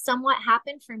does somewhat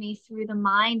happen for me through the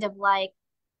mind of like,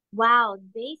 wow,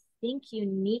 they think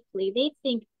uniquely. They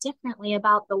think differently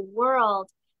about the world.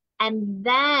 And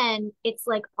then it's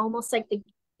like almost like the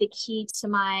key to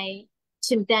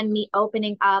then me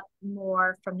opening up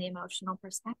more from the emotional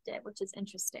perspective, which is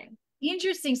interesting.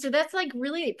 Interesting. So that's like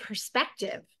really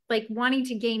perspective, like wanting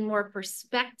to gain more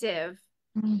perspective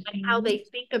on how they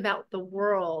think about the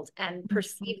world and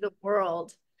perceive the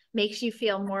world makes you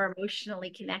feel more emotionally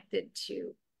connected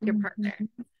to your partner.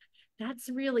 That's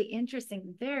really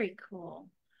interesting. Very cool.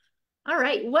 All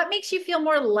right. What makes you feel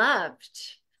more loved?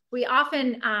 We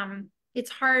often, it's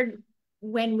hard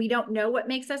when we don't know what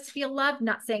makes us feel loved.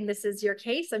 Not saying this is your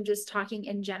case. I'm just talking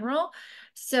in general.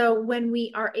 So when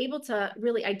we are able to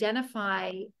really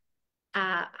identify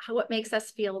what makes us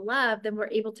feel loved, then we're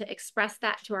able to express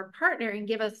that to our partner and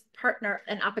give us partner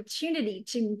an opportunity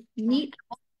to meet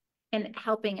in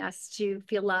helping us to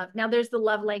feel loved. Now there's the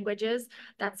love languages.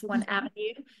 That's one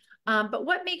avenue. But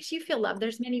what makes you feel loved?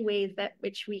 There's many ways that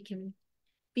which we can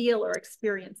feel or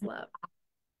experience love.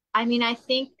 I mean, I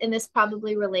think, and this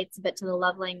probably relates a bit to the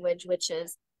love language, which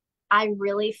is I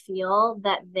really feel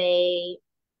that they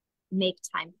make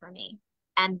time for me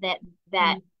and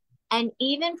and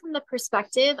even from the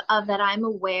perspective of that, I'm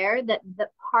aware that the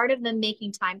part of them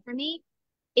making time for me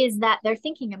is that they're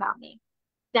thinking about me.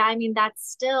 I mean, that's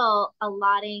still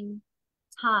allotting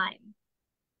time.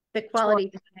 The quality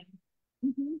time.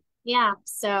 Yeah.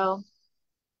 So.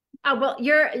 Oh, well,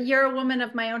 you're a woman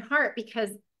of my own heart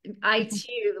because I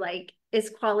too, like, is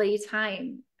quality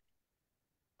time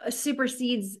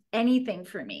supersedes anything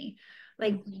for me.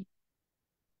 Like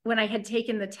when I had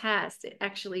taken the test, it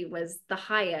actually was the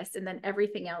highest, and then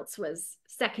everything else was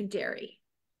secondary.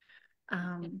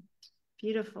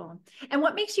 Beautiful. And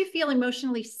what makes you feel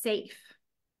emotionally safe?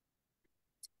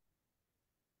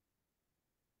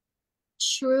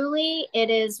 Truly, it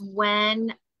is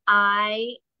when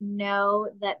I know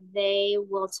that they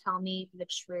will tell me the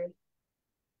truth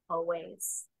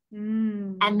always.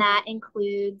 And that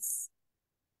includes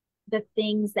the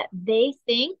things that they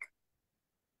think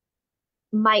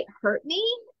might hurt me,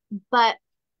 but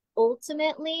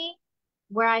ultimately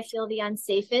where I feel the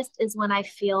unsafest is when I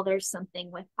feel there's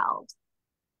something withheld.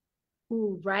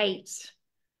 Ooh, right.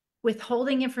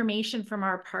 Withholding information from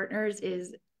our partners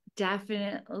is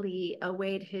definitely a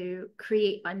way to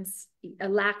create a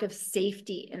lack of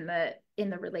safety in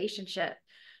the relationship,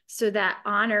 so that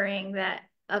honoring that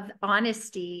of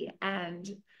honesty and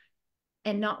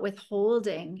not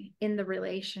withholding in the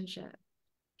relationship.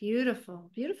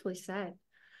 Beautifully said.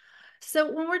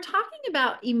 So when we're talking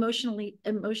about emotional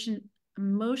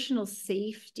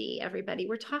safety, everybody,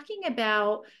 we're talking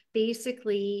about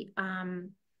basically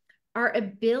our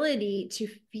ability to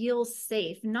feel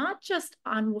safe, not just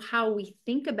on how we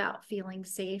think about feeling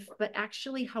safe, but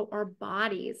actually how our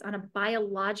bodies on a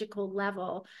biological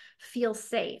level feel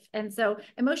safe. And so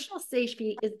emotional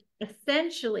safety is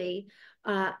essentially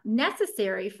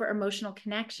necessary for emotional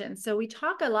connection. So we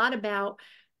talk a lot about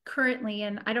currently,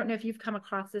 and I don't know if you've come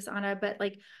across this, Anna, but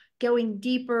like going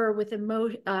deeper with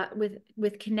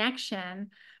with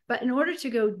connection. But in order to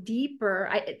go deeper,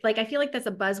 I feel like that's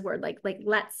a buzzword, like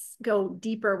let's go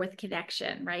deeper with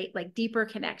connection, right? Like deeper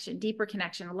connection, deeper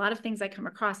connection. A lot of things I come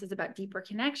across is about deeper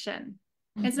connection.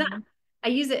 Mm-hmm. It's not, I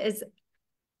use it as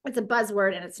it's a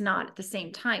buzzword and it's not at the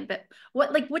same time. But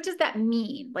what does that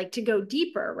mean? Like to go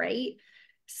deeper, right?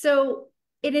 So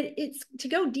it's to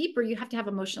go deeper, you have to have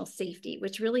emotional safety,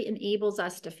 which really enables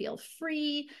us to feel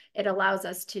free. It allows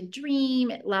us to dream.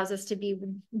 It allows us to be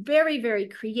very, very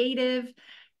creative.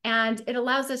 And it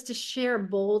allows us to share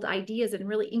bold ideas and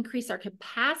really increase our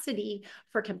capacity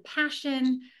for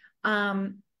compassion,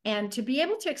 and to be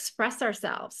able to express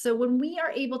ourselves. So when we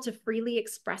are able to freely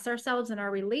express ourselves in our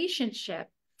relationship,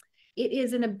 it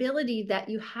is an ability that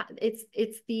you have, it's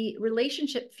the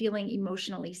relationship feeling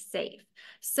emotionally safe.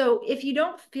 So if you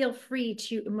don't feel free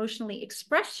to emotionally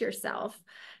express yourself,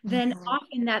 then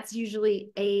often that's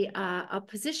usually a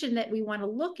position that we want to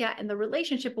look at in the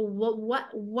relationship.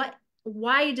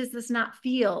 Why does this not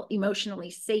feel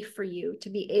emotionally safe for you to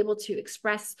be able to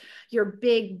express your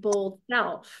big, bold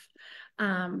self?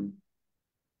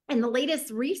 And the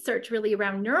latest research really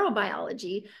around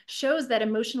neurobiology shows that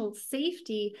emotional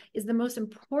safety is the most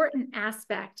important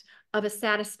aspect of a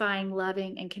satisfying,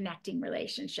 loving, and connecting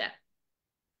relationship.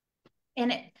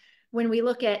 And when we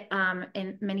look at,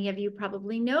 and many of you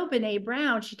probably know Brené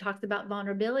Brown, she talks about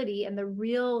vulnerability and the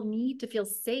real need to feel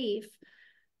safe,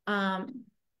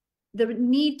 the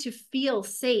need to feel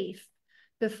safe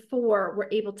before we're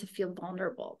able to feel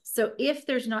vulnerable. So if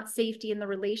there's not safety in the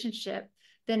relationship,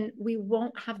 then we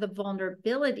won't have the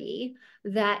vulnerability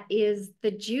that is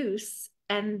the juice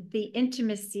and the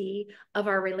intimacy of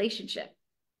our relationship.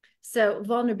 So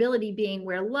vulnerability being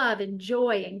where love and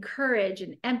joy and courage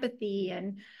and empathy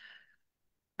and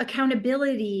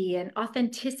accountability and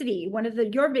authenticity, one of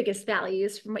your biggest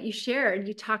values from what you shared,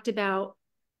 you talked about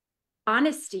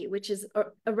honesty, which is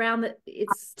around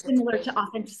it's similar to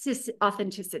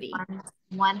authenticity.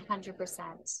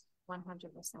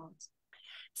 100%.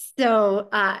 So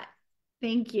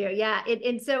thank you. Yeah.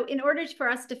 And so in order for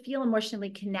us to feel emotionally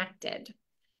connected,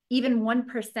 even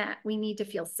 1%, we need to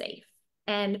feel safe.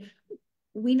 And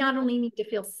we not only need to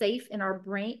feel safe in our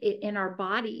brain, in our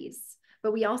bodies,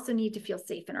 but we also need to feel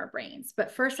safe in our brains.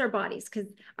 But first our bodies,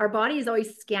 because our body is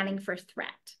always scanning for threat.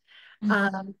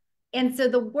 And so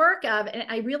the work of, and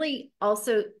I really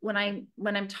also, when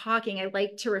I'm talking, I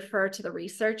like to refer to the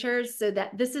researchers, so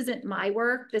that this isn't my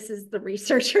work, this is the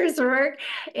researchers' work.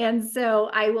 And so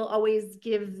I will always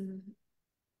give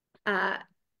the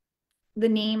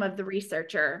name of the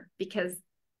researcher, because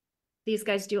these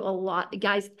guys do a lot,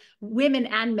 guys, women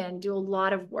and men do a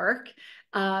lot of work.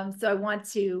 So I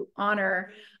want to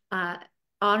honor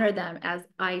them as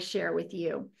I share with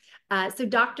you. So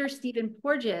Dr. 𝐶𝐸𝐴𝐵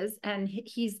Porges, and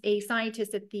he's a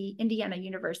scientist at the Indiana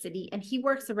University, and he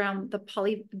works around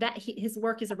his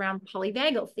work is around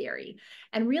polyvagal theory.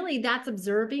 And really that's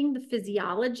observing the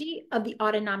physiology of the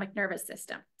autonomic nervous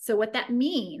system. So what that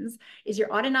means is your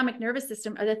autonomic nervous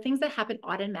system are the things that happen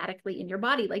automatically in your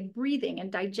body, like breathing and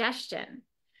digestion.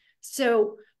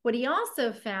 So what he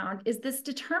also found is this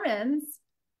determines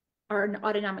our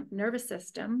autonomic nervous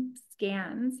system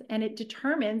scans, and it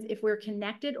determines if we're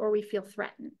connected or we feel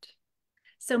threatened.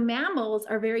 So mammals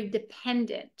are very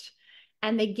dependent,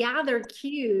 and they gather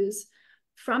cues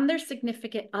from their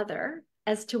significant other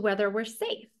as to whether we're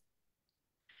safe.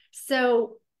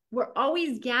 So we're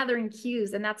always gathering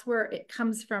cues, and that's where it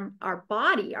comes from our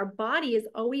body. Our body is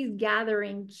always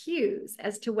gathering cues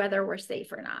as to whether we're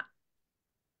safe or not.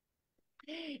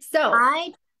 So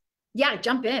yeah,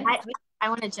 jump in. I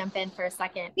want to jump in for a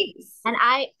second. Please. And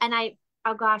I,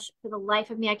 oh gosh, for the life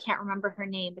of me, I can't remember her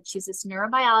name, but she's this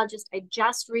neurobiologist. I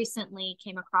just recently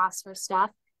came across her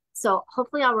stuff. So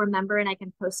hopefully I'll remember and I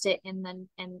can post it in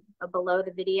below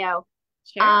the video.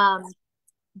 Sure.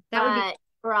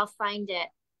 Or I'll find it.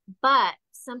 But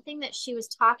something that she was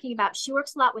talking about, she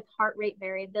works a lot with heart rate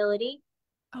variability.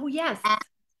 Oh, yes.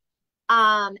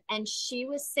 And she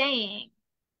was saying,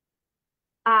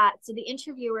 so the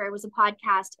interviewer, it was a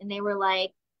podcast, and they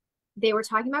were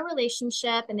talking about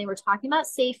relationship, and they were talking about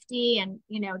safety and,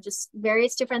 just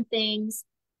various different things,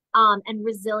 and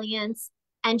resilience.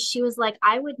 And she was like,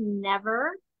 I would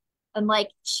never, and like,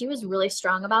 she was really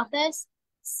strong about this,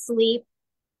 sleep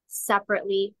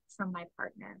separately from my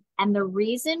partner. And the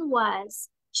reason was,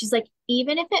 she's like,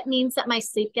 even if it means that my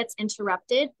sleep gets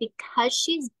interrupted, because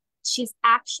she's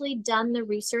actually done the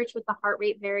research with the heart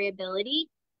rate variability,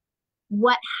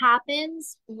 what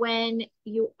happens when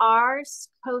you are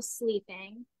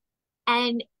co-sleeping,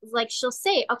 and like, she'll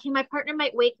say, okay, my partner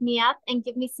might wake me up and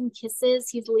give me some kisses,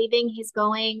 he's leaving, he's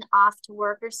going off to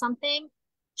work or something.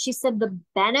 She said the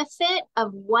benefit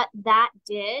of what that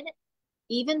did,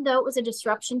 even though it was a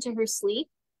disruption to her sleep,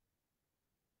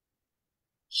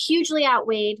 hugely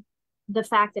outweighed the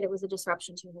fact that it was a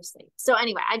disruption to her sleep. So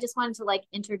anyway, I just wanted to like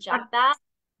interject that.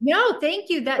 No, thank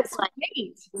you. That's like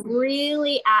great.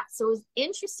 Really, so it was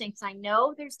interesting because I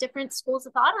know there's different schools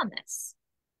of thought on this.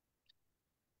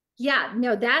 Yeah,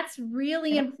 no, that's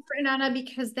really important, Anna,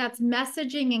 because that's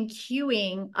messaging and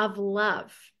cueing of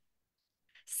love.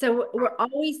 So we're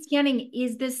always scanning,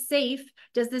 is this safe?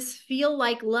 Does this feel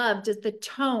like love? Does the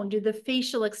tone, do the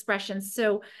facial expressions?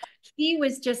 So he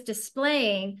was just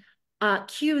displaying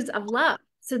cues of love.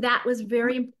 So that was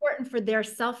very important for their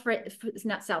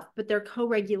not self, but their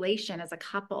co-regulation as a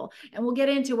couple. And we'll get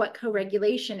into what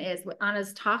co-regulation is, what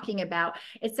Anna's talking about.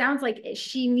 It sounds like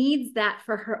she needs that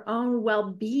for her own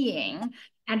well-being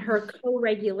and her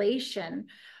co-regulation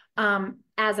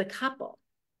as a couple.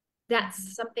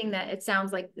 That's something that it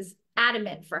sounds like is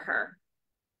adamant for her.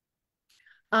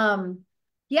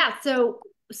 Yeah,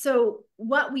 so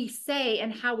what we say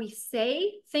and how we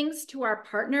say things to our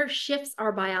partner shifts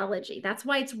our biology. That's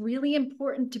why it's really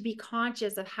important to be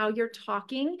conscious of how you're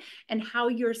talking and how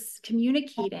you're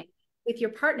communicating with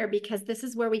your partner, because this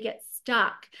is where we get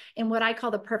stuck in what I call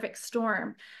the perfect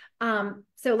storm.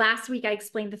 So last week I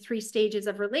explained the 3 stages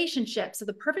of relationships. So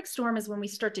the perfect storm is when we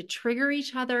start to trigger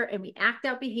each other and we act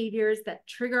out behaviors that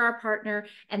trigger our partner,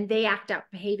 and they act out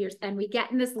behaviors, and we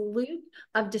get in this loop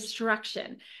of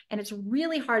destruction, and it's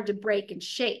really hard to break and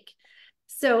shake.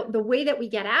 So the way that we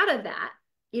get out of that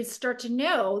is start to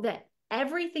know that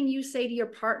everything you say to your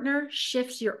partner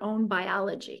shifts your own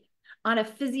biology on a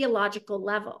physiological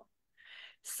level.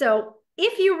 So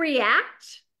if you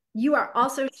react, you are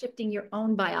also shifting your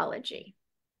own biology.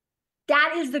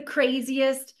 That is the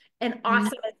craziest and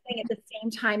awesome thing at the same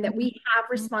time, that we have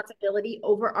responsibility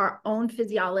over our own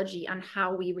physiology on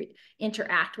how we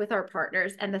interact with our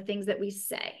partners and the things that we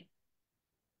say.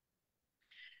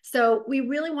 So we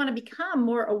really want to become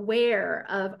more aware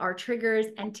of our triggers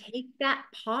and take that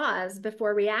pause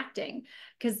before reacting,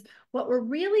 because what we're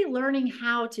really learning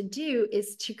how to do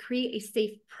is to create a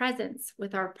safe presence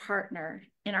with our partner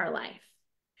in our life.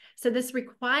 So this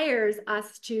requires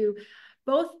us to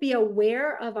both be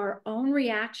aware of our own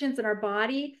reactions in our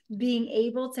body, being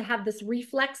able to have this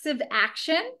reflexive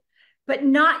action, but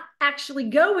not actually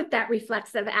go with that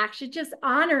reflexive action, just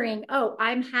honoring, oh,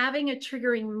 I'm having a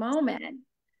triggering moment.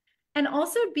 And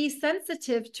also be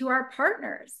sensitive to our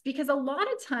partners, because a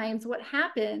lot of times what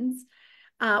happens,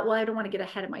 well, I don't want to get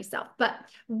ahead of myself, but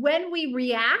when we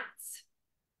react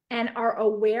and are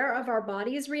aware of our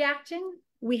bodies reacting,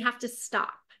 we have to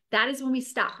stop. That is when we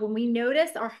stop. When we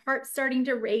notice our heart starting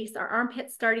to race, our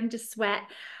armpits starting to sweat,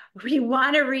 we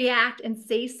want to react and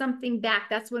say something back.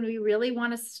 That's when we really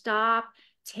want to stop,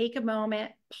 take a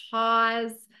moment,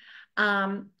 pause,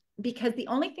 because the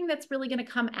only thing that's really going to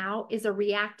come out is a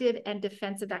reactive and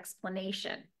defensive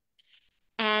explanation.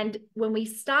 And when we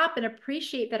stop and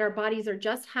appreciate that our bodies are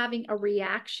just having a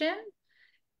reaction,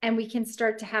 and we can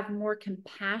start to have more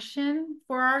compassion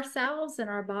for ourselves and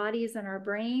our bodies and our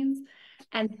brains,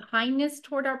 and kindness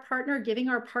toward our partner, giving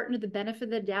our partner the benefit of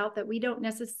the doubt that we don't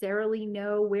necessarily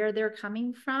know where they're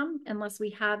coming from unless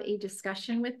we have a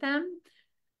discussion with them,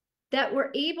 that we're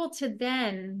able to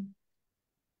then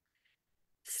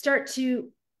start to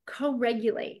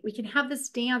co-regulate. We can have this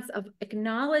dance of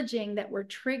acknowledging that we're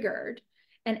triggered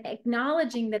and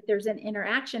acknowledging that there's an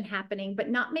interaction happening, but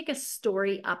not make a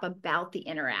story up about the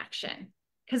interaction.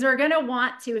 Because we're going to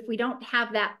want to, if we don't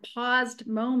have that paused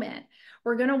moment,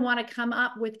 we're going to want to come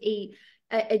up with a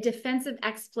defensive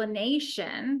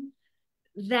explanation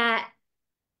that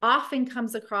often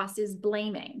comes across as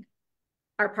blaming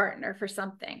our partner for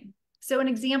something. So an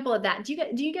example of that, do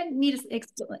you guys need an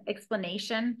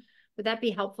explanation? Would that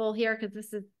be helpful here? Because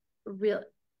this is real.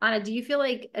 Anna, do you feel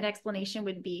like an explanation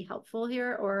would be helpful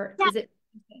here, or is it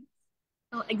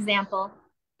Oh, example.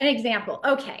 An example.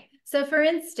 Okay. So for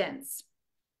instance,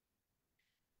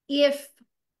 if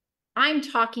I'm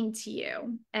talking to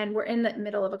you and we're in the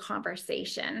middle of a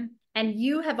conversation and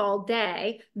you have all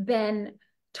day been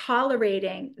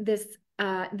tolerating this.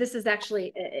 This is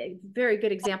actually a very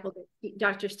good example that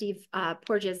Dr. Steve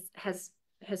Porges has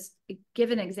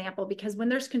given an example, because when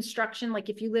there's construction, like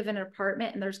if you live in an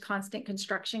apartment and there's constant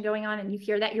construction going on and you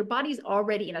hear that, your body's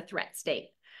already in a threat state.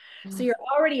 So you're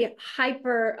already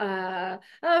hyper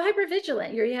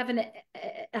vigilant. You have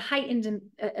a heightened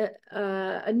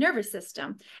nervous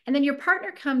system, and then your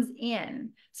partner comes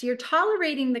in. So you're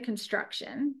tolerating the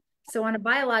construction. So on a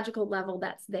biological level,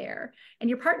 that's there. And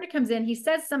your partner comes in. He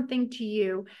says something to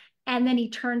you, and then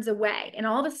he turns away. And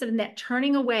all of a sudden, that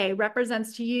turning away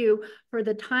represents to you for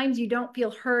the times you don't feel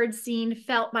heard, seen,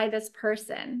 felt by this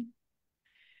person,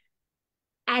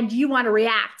 and you want to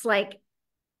react like,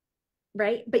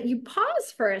 right? But you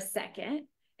pause for a second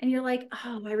and you're like,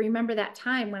 oh, I remember that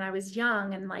time when I was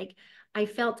young and like I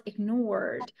felt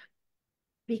ignored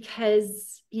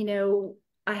because, you know,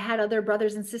 I had other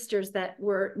brothers and sisters that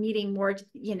were needing more,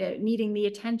 you know, needing the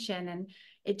attention. And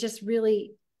it just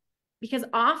really, because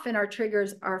often our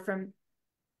triggers are from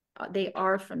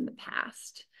the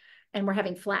past and we're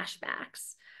having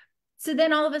flashbacks. So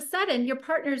then all of a sudden your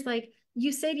partner's like,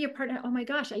 you say to your partner, oh my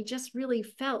gosh, I just really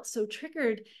felt so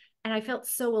triggered. And I felt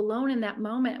so alone in that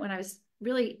moment when I was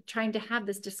really trying to have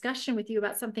this discussion with you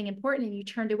about something important, and you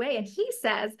turned away. And he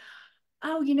says,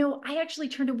 oh, you know, I actually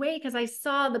turned away because I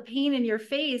saw the pain in your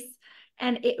face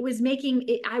and it was making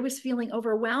it, I was feeling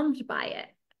overwhelmed by it.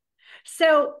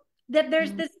 So that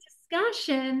there's this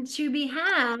discussion to be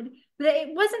had, that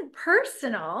it wasn't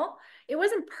personal. It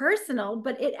wasn't personal,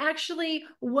 but it actually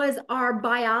was our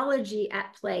biology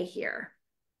at play here.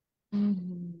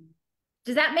 Mm-hmm.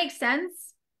 Does that make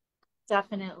sense?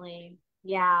 Definitely.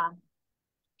 Yeah.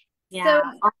 Yeah. So,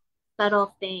 All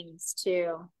subtle things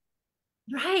too.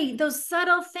 right, those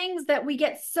subtle things that we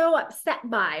get so upset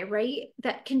by, right?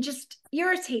 That can just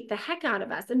irritate the heck out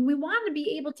of us. And we want to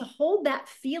be able to hold that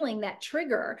feeling, that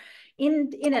trigger in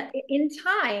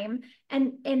time,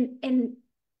 and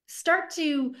start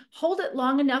to hold it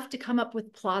long enough to come up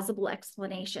with plausible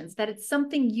explanations that it's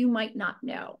something you might not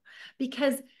know.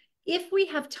 Because if we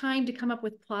have time to come up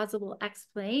with plausible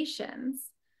explanations,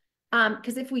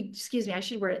 because if we, excuse me, I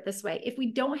should word it this way. If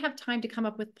we don't have time to come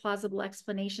up with plausible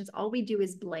explanations, all we do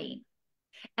is blame.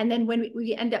 And then when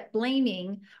we end up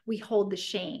blaming, we hold the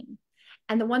shame.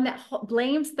 And the one that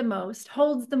blames the most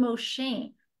holds the most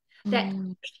shame. That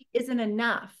isn't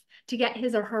enough to get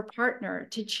his or her partner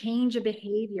to change a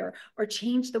behavior or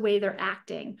change the way they're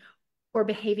acting or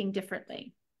behaving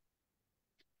differently.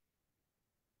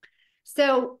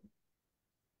 So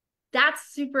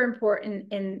that's super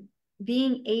important in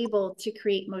being able to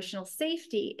create emotional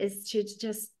safety, is to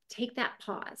just take that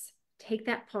pause,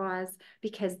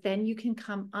 because then you can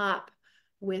come up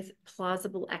with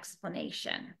plausible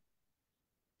explanation.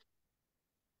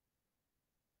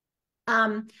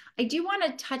 I do want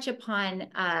to touch upon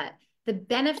the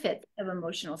benefits of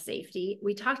emotional safety.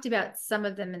 We talked about some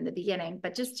of them in the beginning,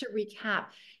 but just to recap,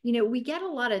 you know, we get a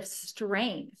lot of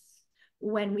strength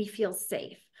when we feel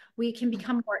safe. We can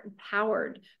become more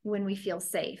empowered when we feel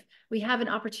safe. We have an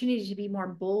opportunity to be more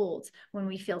bold when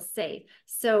we feel safe.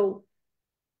 So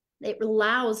it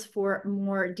allows for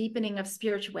more deepening of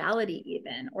spirituality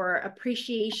even, or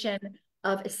appreciation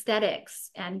of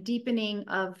aesthetics and deepening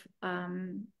of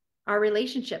our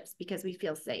relationships because we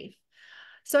feel safe.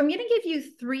 So I'm going to give you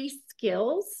 3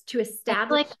 skills to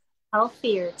establish. Like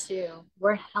healthier too.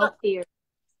 We're healthier.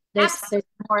 There's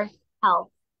more health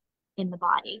in the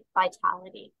body,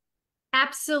 vitality.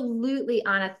 Absolutely,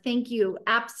 Anna. Thank you.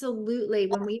 Absolutely.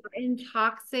 When we are in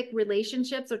toxic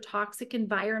relationships or toxic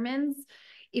environments,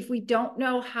 if we don't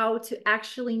know how to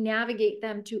actually navigate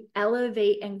them to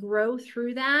elevate and grow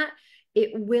through that,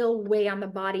 it will weigh on the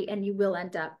body and you will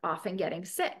end up often getting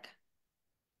sick.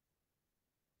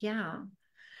 Yeah.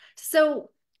 So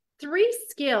 3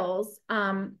 skills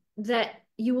that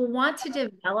you will want to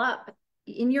develop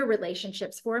in your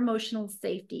relationships for emotional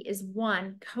safety is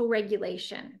 1,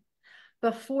 co-regulation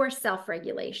before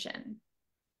self-regulation.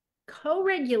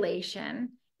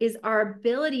 Co-regulation is our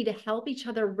ability to help each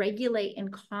other regulate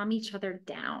and calm each other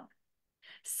down.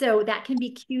 So that can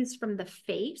be cues from the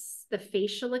face, the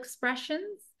facial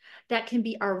expressions. That can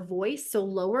be our voice. So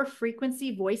lower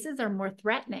frequency voices are more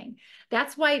threatening.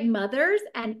 That's why mothers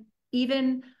and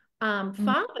even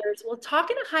fathers will talk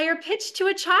in a higher pitch to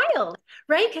a child,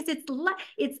 right? Because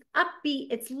it's upbeat,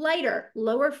 it's lighter.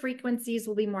 Lower frequencies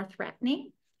will be more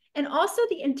threatening. And also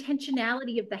the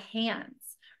intentionality of the hands,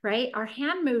 right? Our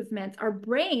hand movements, our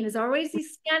brain is always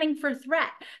scanning for threat.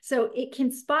 So it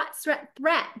can spot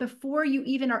threat before you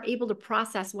even are able to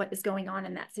process what is going on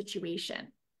in that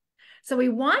situation. So we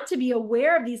want to be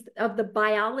aware of of the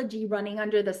biology running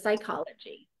under the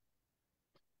psychology.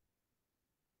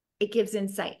 It gives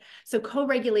insight. So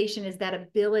co-regulation is that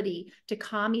ability to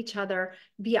calm each other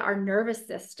via our nervous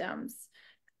systems,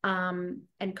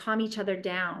 and calm each other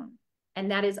down.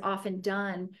 And that is often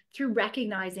done through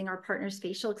recognizing our partner's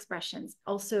facial expressions,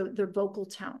 also their vocal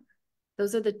tone.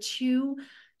 Those are the two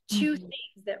things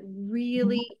that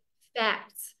really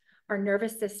affect our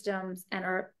nervous systems and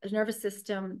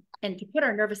to put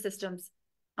our nervous systems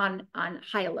on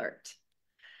high alert.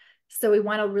 So we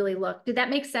want to really look. Did that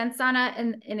make sense, Anna,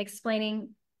 in explaining?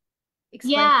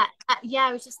 Yeah. Yeah.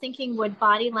 I was just thinking, would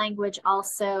body language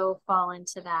also fall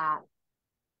into that?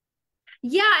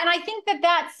 Yeah, and I think that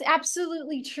that's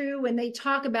absolutely true when they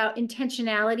talk about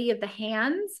intentionality of the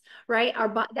hands, right?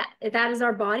 That is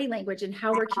our body language and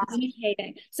how we're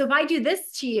communicating. So if I do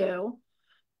this to you,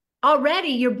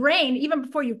 already your brain, even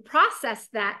before you process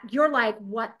that, you're like,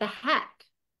 what the heck?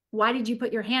 Why did you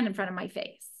put your hand in front of my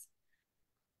face?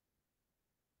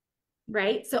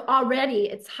 Right? So already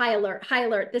it's high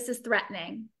alert. This is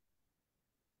threatening.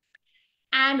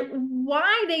 And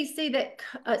why they say that,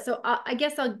 I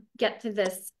guess I'll get to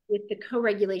this with the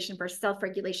co-regulation versus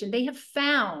self-regulation. They have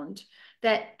found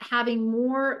that having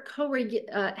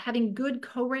having good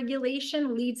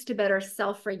co-regulation leads to better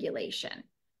self-regulation.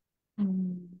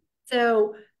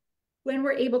 So when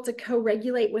we're able to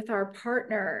co-regulate with our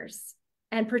partners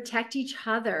and protect each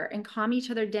other and calm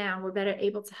each other down, we're better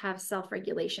able to have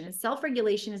self-regulation. And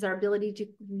self-regulation is our ability to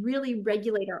really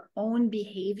regulate our own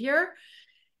behavior,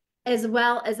 as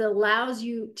well as allows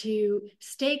you to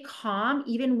stay calm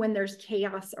even when there's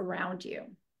chaos around you.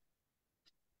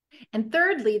 And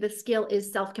thirdly, the skill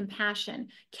is self-compassion.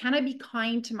 Can I be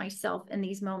kind to myself in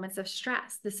these moments of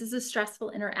stress? This is a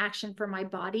stressful interaction for my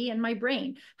body and my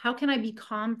brain. How can I be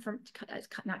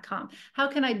how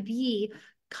can I be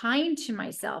kind to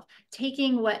myself?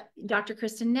 Taking what Dr.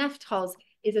 Kristen Neff calls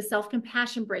is a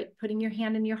self-compassion break, putting your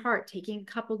hand in your heart, taking a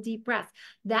couple deep breaths.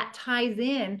 That ties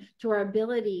in to our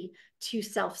ability to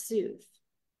self-soothe.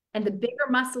 And the bigger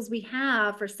muscles we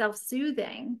have for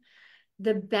self-soothing,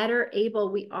 the better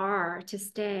able we are to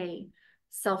stay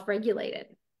self-regulated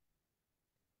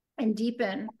and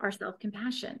deepen our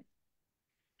self-compassion.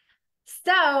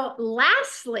 So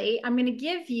lastly, I'm going to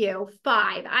give you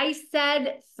 5. I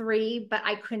said 3, but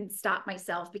I couldn't stop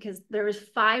myself because there was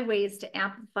 5 ways to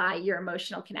amplify your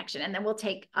emotional connection. And then we'll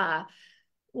take some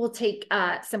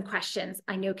questions.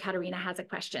 I know Katerina has a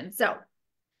question. So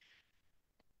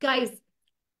guys,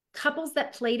 couples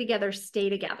that play together stay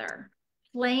together.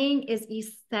 Playing is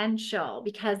essential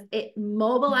because it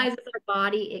mobilizes our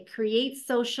body, it creates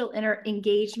social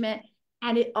engagement,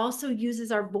 and it also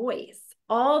uses our voice,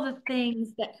 all the things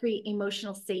that create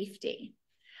emotional safety.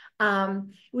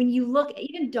 When you look,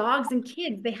 even dogs and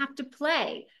kids, they have to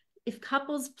play. If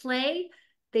couples play,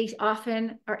 they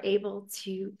often are able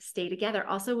to stay together.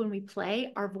 Also, when we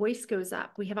play, our voice goes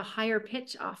up. We have a higher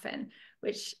pitch often,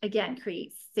 which again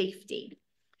creates safety.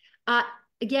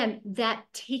 Again, that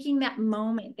taking that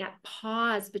moment, that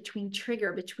pause between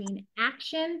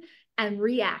action and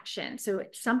reaction. So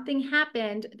something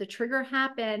happened, the trigger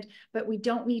happened, but we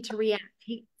don't need to react,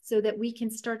 so that we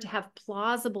can start to have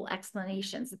plausible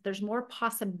explanations, that there's more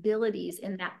possibilities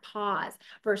in that pause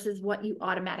versus what you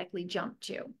automatically jump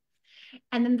to.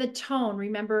 And then the tone,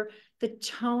 remember the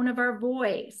tone of our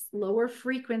voice. Lower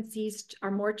frequencies are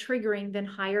more triggering than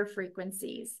higher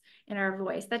frequencies in our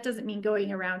voice. That doesn't mean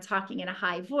going around talking in a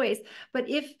high voice, but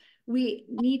if we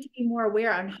need to be more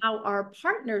aware on how our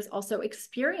partners also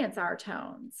experience our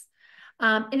tones.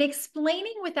 And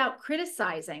explaining without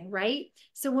criticizing, right?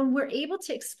 So when we're able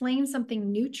to explain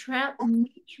something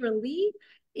neutrally,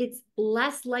 it's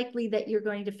less likely that you're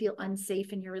going to feel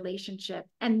unsafe in your relationship.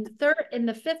 And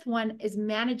the 5th one is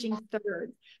managing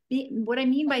thirds. What I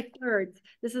mean by thirds,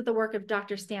 this is the work of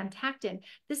Dr. Stan Tacton.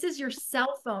 This is your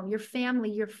cell phone, your family,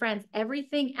 your friends,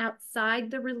 everything outside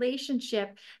the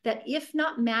relationship that, if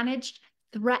not managed,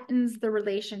 threatens the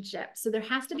relationship. So there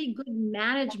has to be good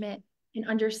management and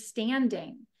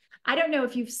understanding. I don't know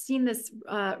if you've seen this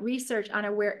research on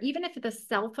it, where even if the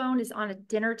cell phone is on a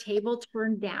dinner table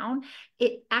turned down,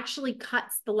 it actually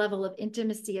cuts the level of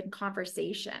intimacy and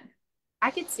conversation.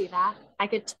 I could see that. I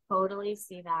could totally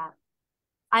see that.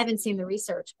 I haven't seen the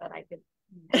research, but I could.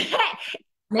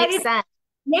 Makes sense.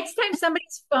 Next time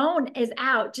somebody's phone is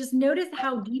out, just notice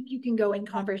how deep you can go in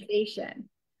conversation.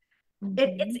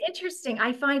 It's interesting.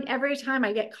 I find every time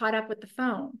I get caught up with the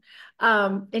phone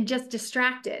and just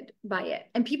distracted by it.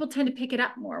 And people tend to pick it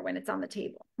up more when it's on the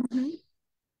table.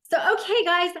 So, okay,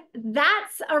 guys,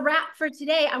 that's a wrap for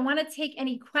today. I want to take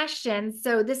any questions.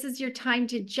 So this is your time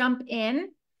to jump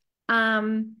in.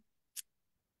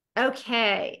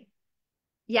 Okay.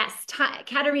 Yes,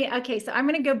 Katerina. Okay, so I'm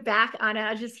going to go back on it.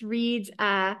 I'll just read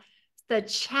the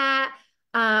chat.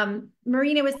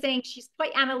 Marina was saying she's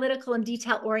quite analytical and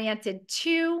detail oriented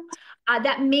too.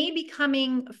 That may be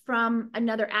coming from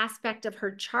another aspect of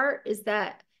her chart, is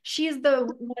that she is the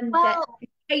one that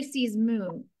Pisces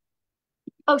moon.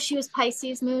 Oh, she was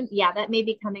Pisces moon. Yeah, that may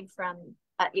be coming from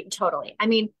totally. I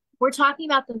mean, we're talking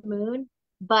about the moon,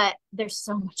 but there's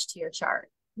so much to your chart.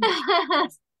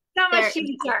 So much to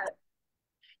your chart.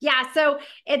 Yeah, so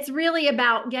it's really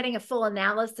about getting a full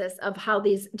analysis of how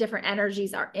these different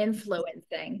energies are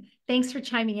influencing. Thanks for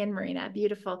chiming in, Marina.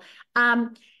 Beautiful.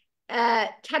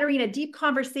 Katerina, deep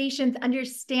conversations,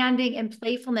 understanding, and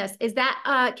playfulness. Is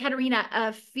that,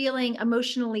 Katerina, feeling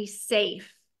emotionally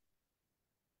safe?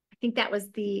 I think that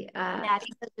was the... yeah, I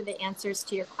think those are the answers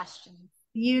to your questions.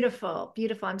 Beautiful,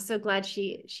 beautiful. I'm so glad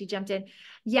she jumped in.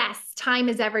 Yes, time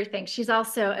is everything. She's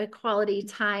also a quality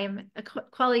time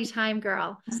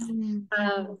girl.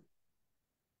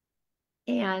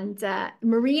 And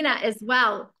Marina as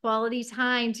well. Quality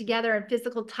time together and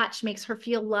physical touch makes her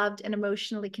feel loved and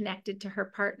emotionally connected to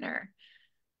her partner.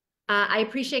 I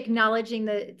appreciate acknowledging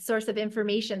the source of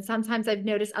information. Sometimes I've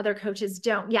noticed other coaches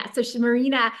don't. Yeah, so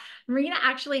Marina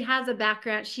actually has a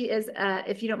background. She is,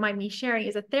 if you don't mind me sharing,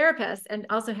 is a therapist and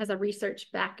also has a research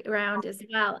background as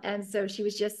well. And so she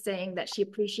was just saying that she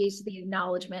appreciates the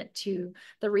acknowledgement to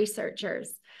the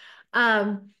researchers.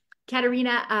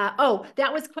 Katerina, oh,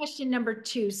 that was question number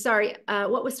 2. Sorry,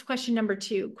 what was question number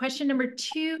 2? Question number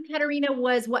 2, Katerina,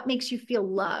 was what makes you feel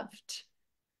loved?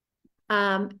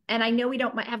 And I know we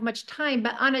don't have much time,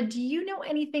 but Anna, do you know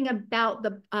anything about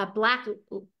the Black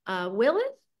Lilith?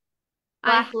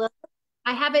 Black Lilith?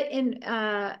 I have it in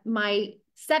my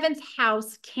 7th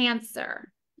house, Cancer.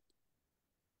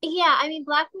 Yeah, I mean,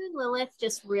 Black Moon Lilith,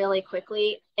 just really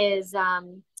quickly, is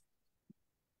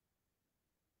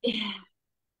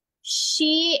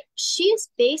she's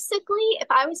basically, if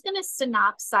I was going to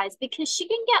synopsize, because she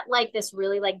can get like this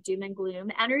really like doom and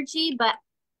gloom energy, but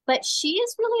she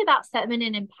is really about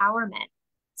feminine empowerment.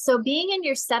 So being in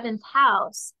your 7th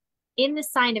house in the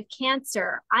sign of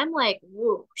Cancer, I'm like,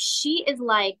 whoa, she is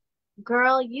like,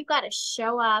 girl, you got to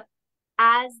show up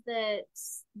as the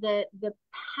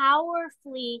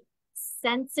powerfully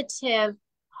sensitive,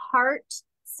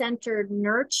 heart-centered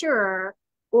nurturer,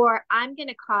 or I'm going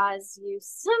to cause you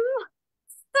some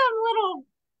little,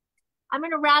 I'm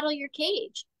going to rattle your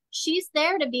cage. She's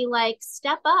there to be like,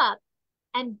 step up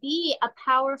and be a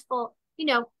powerful,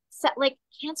 like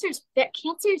Cancer's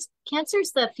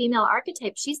the female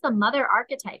archetype. She's the mother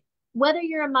archetype. Whether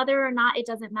you're a mother or not, it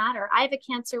doesn't matter. I have a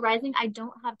Cancer rising. I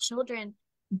don't have children,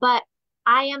 but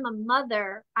I am a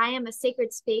mother. I am a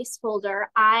sacred space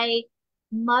holder. I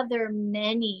mother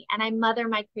many, and I mother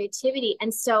my creativity.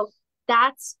 And so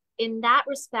that's, in that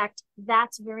respect,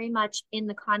 that's very much in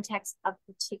the context of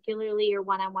particularly your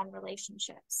one-on-one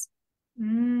relationships.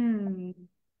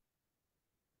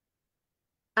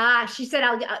 She said,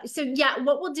 so yeah,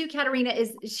 what we'll do, Katerina,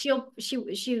 is she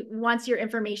wants your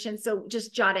information. So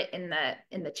just jot it in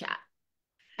the chat.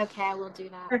 Okay, I will do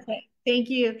that. Perfect. Thank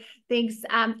you. Thanks.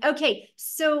 Okay.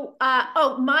 So,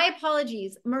 oh, my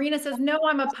apologies. Marina says, no,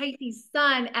 I'm a Pisces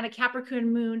sun and a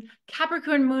Capricorn moon.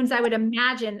 Capricorn moons, I would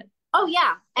imagine. Oh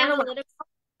yeah. Analytical.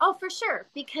 Oh, for sure.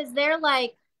 Because they're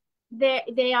like, they're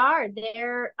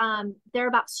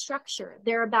about structure.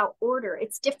 They're about order.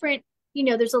 It's different.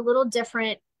 There's a little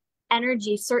different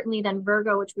energy, certainly, than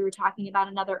Virgo, which we were talking about,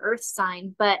 another earth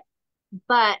sign,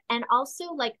 and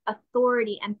also like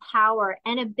authority and power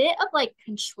and a bit of like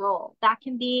control. There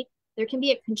can be a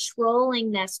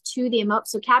controllingness to the emotion.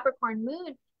 So Capricorn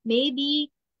moon maybe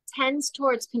tends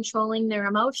towards controlling their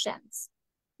emotions.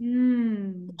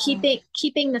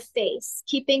 Keeping the face,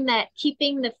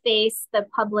 the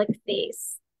public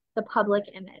face, the public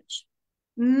image.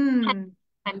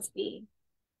 Times be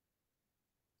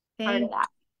part of that.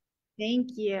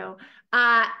 Thank you.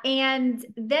 And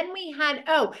then we had,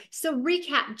 so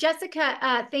recap,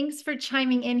 Jessica, thanks for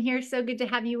chiming in here. So good to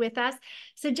have you with us.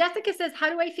 So Jessica says, how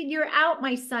do I figure out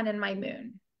my sun and my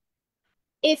moon?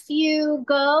 If you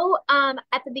go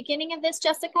at the beginning of this,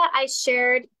 Jessica, I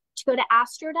shared to go to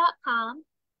astro.com,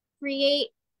 create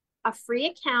a free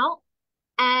account,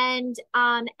 and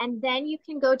then you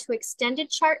can go to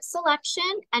extended chart selection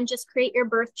and just create your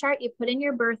birth chart. You put in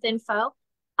your birth info.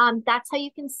 That's how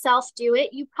you can self-do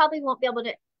it. You probably won't be able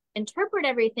to interpret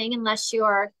everything unless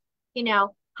you're,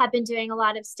 have been doing a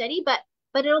lot of study, but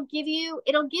it'll give you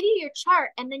your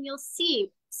chart, and then you'll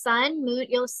see sun, moon,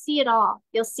 you'll see it all.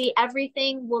 You'll see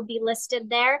everything will be listed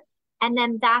there. And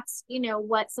then that's,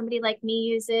 what somebody like me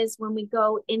uses when we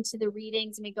go into the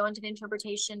readings and we go into the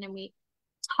interpretation and we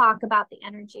talk about the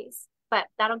energies. But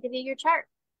that'll give you your chart,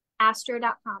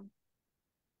 astro.com.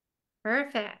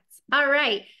 Perfect. All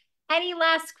right. Any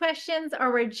last questions,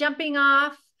 or we're jumping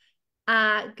off?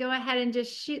 Go ahead and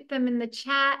just shoot them in the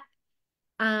chat.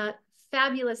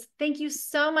 Fabulous. Thank you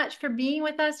so much for being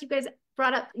with us.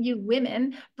 You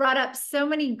women brought up so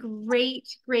many great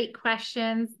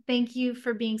questions. Thank you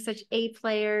for being such A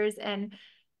players and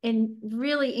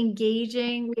really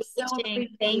engaging. We so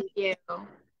appreciate Thank you.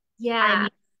 Yeah.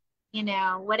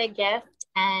 What a gift.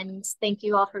 And thank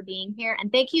you all for being here.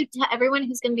 And thank you to everyone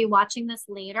who's going to be watching this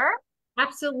later.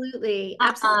 Absolutely.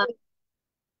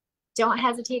 Don't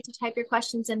hesitate to type your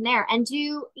questions in there, and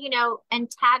and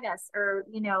tag us, or,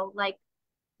 like,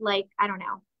 I don't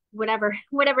know, whatever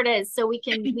it is, so we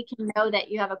can know that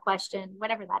you have a question,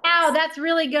 whatever that is. Oh, that's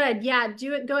really good. Yeah,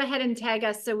 do it. Go ahead and tag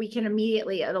us so we can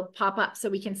it'll pop up so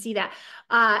we can see that.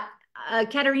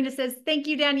 Katerina says, thank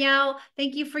you, Danielle.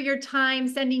 Thank you for your time.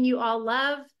 Sending you all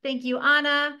love. Thank you,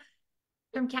 Anna,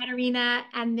 from Katerina.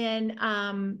 And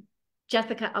then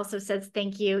Jessica also says,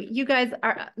 thank you.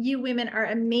 You women are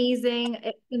amazing.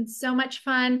 It's been so much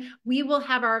fun. We will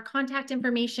have our contact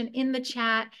information in the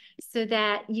chat so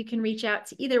that you can reach out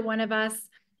to either one of us.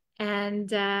 And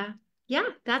yeah,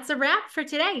 that's a wrap for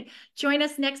today. Join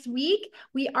us next week.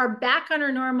 We are back on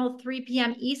our normal 3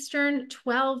 p.m. Eastern,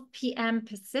 12 p.m.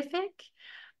 Pacific.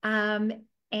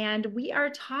 And we are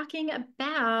talking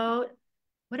about,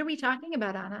 what are we talking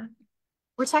about, Anna?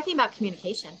 We're talking about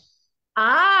communication.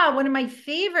 One of my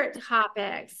favorite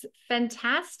topics.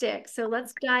 Fantastic. So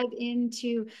let's dive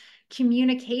into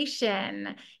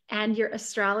communication and your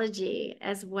astrology,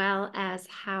 as well as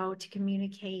how to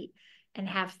communicate and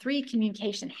have 3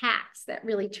 communication hacks that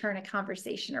really turn a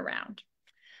conversation around.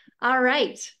 All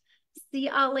right. See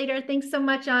y'all later. Thanks so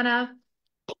much, Anna.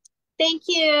 Thank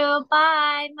you.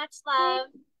 Bye. Much love.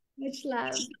 Much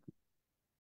love.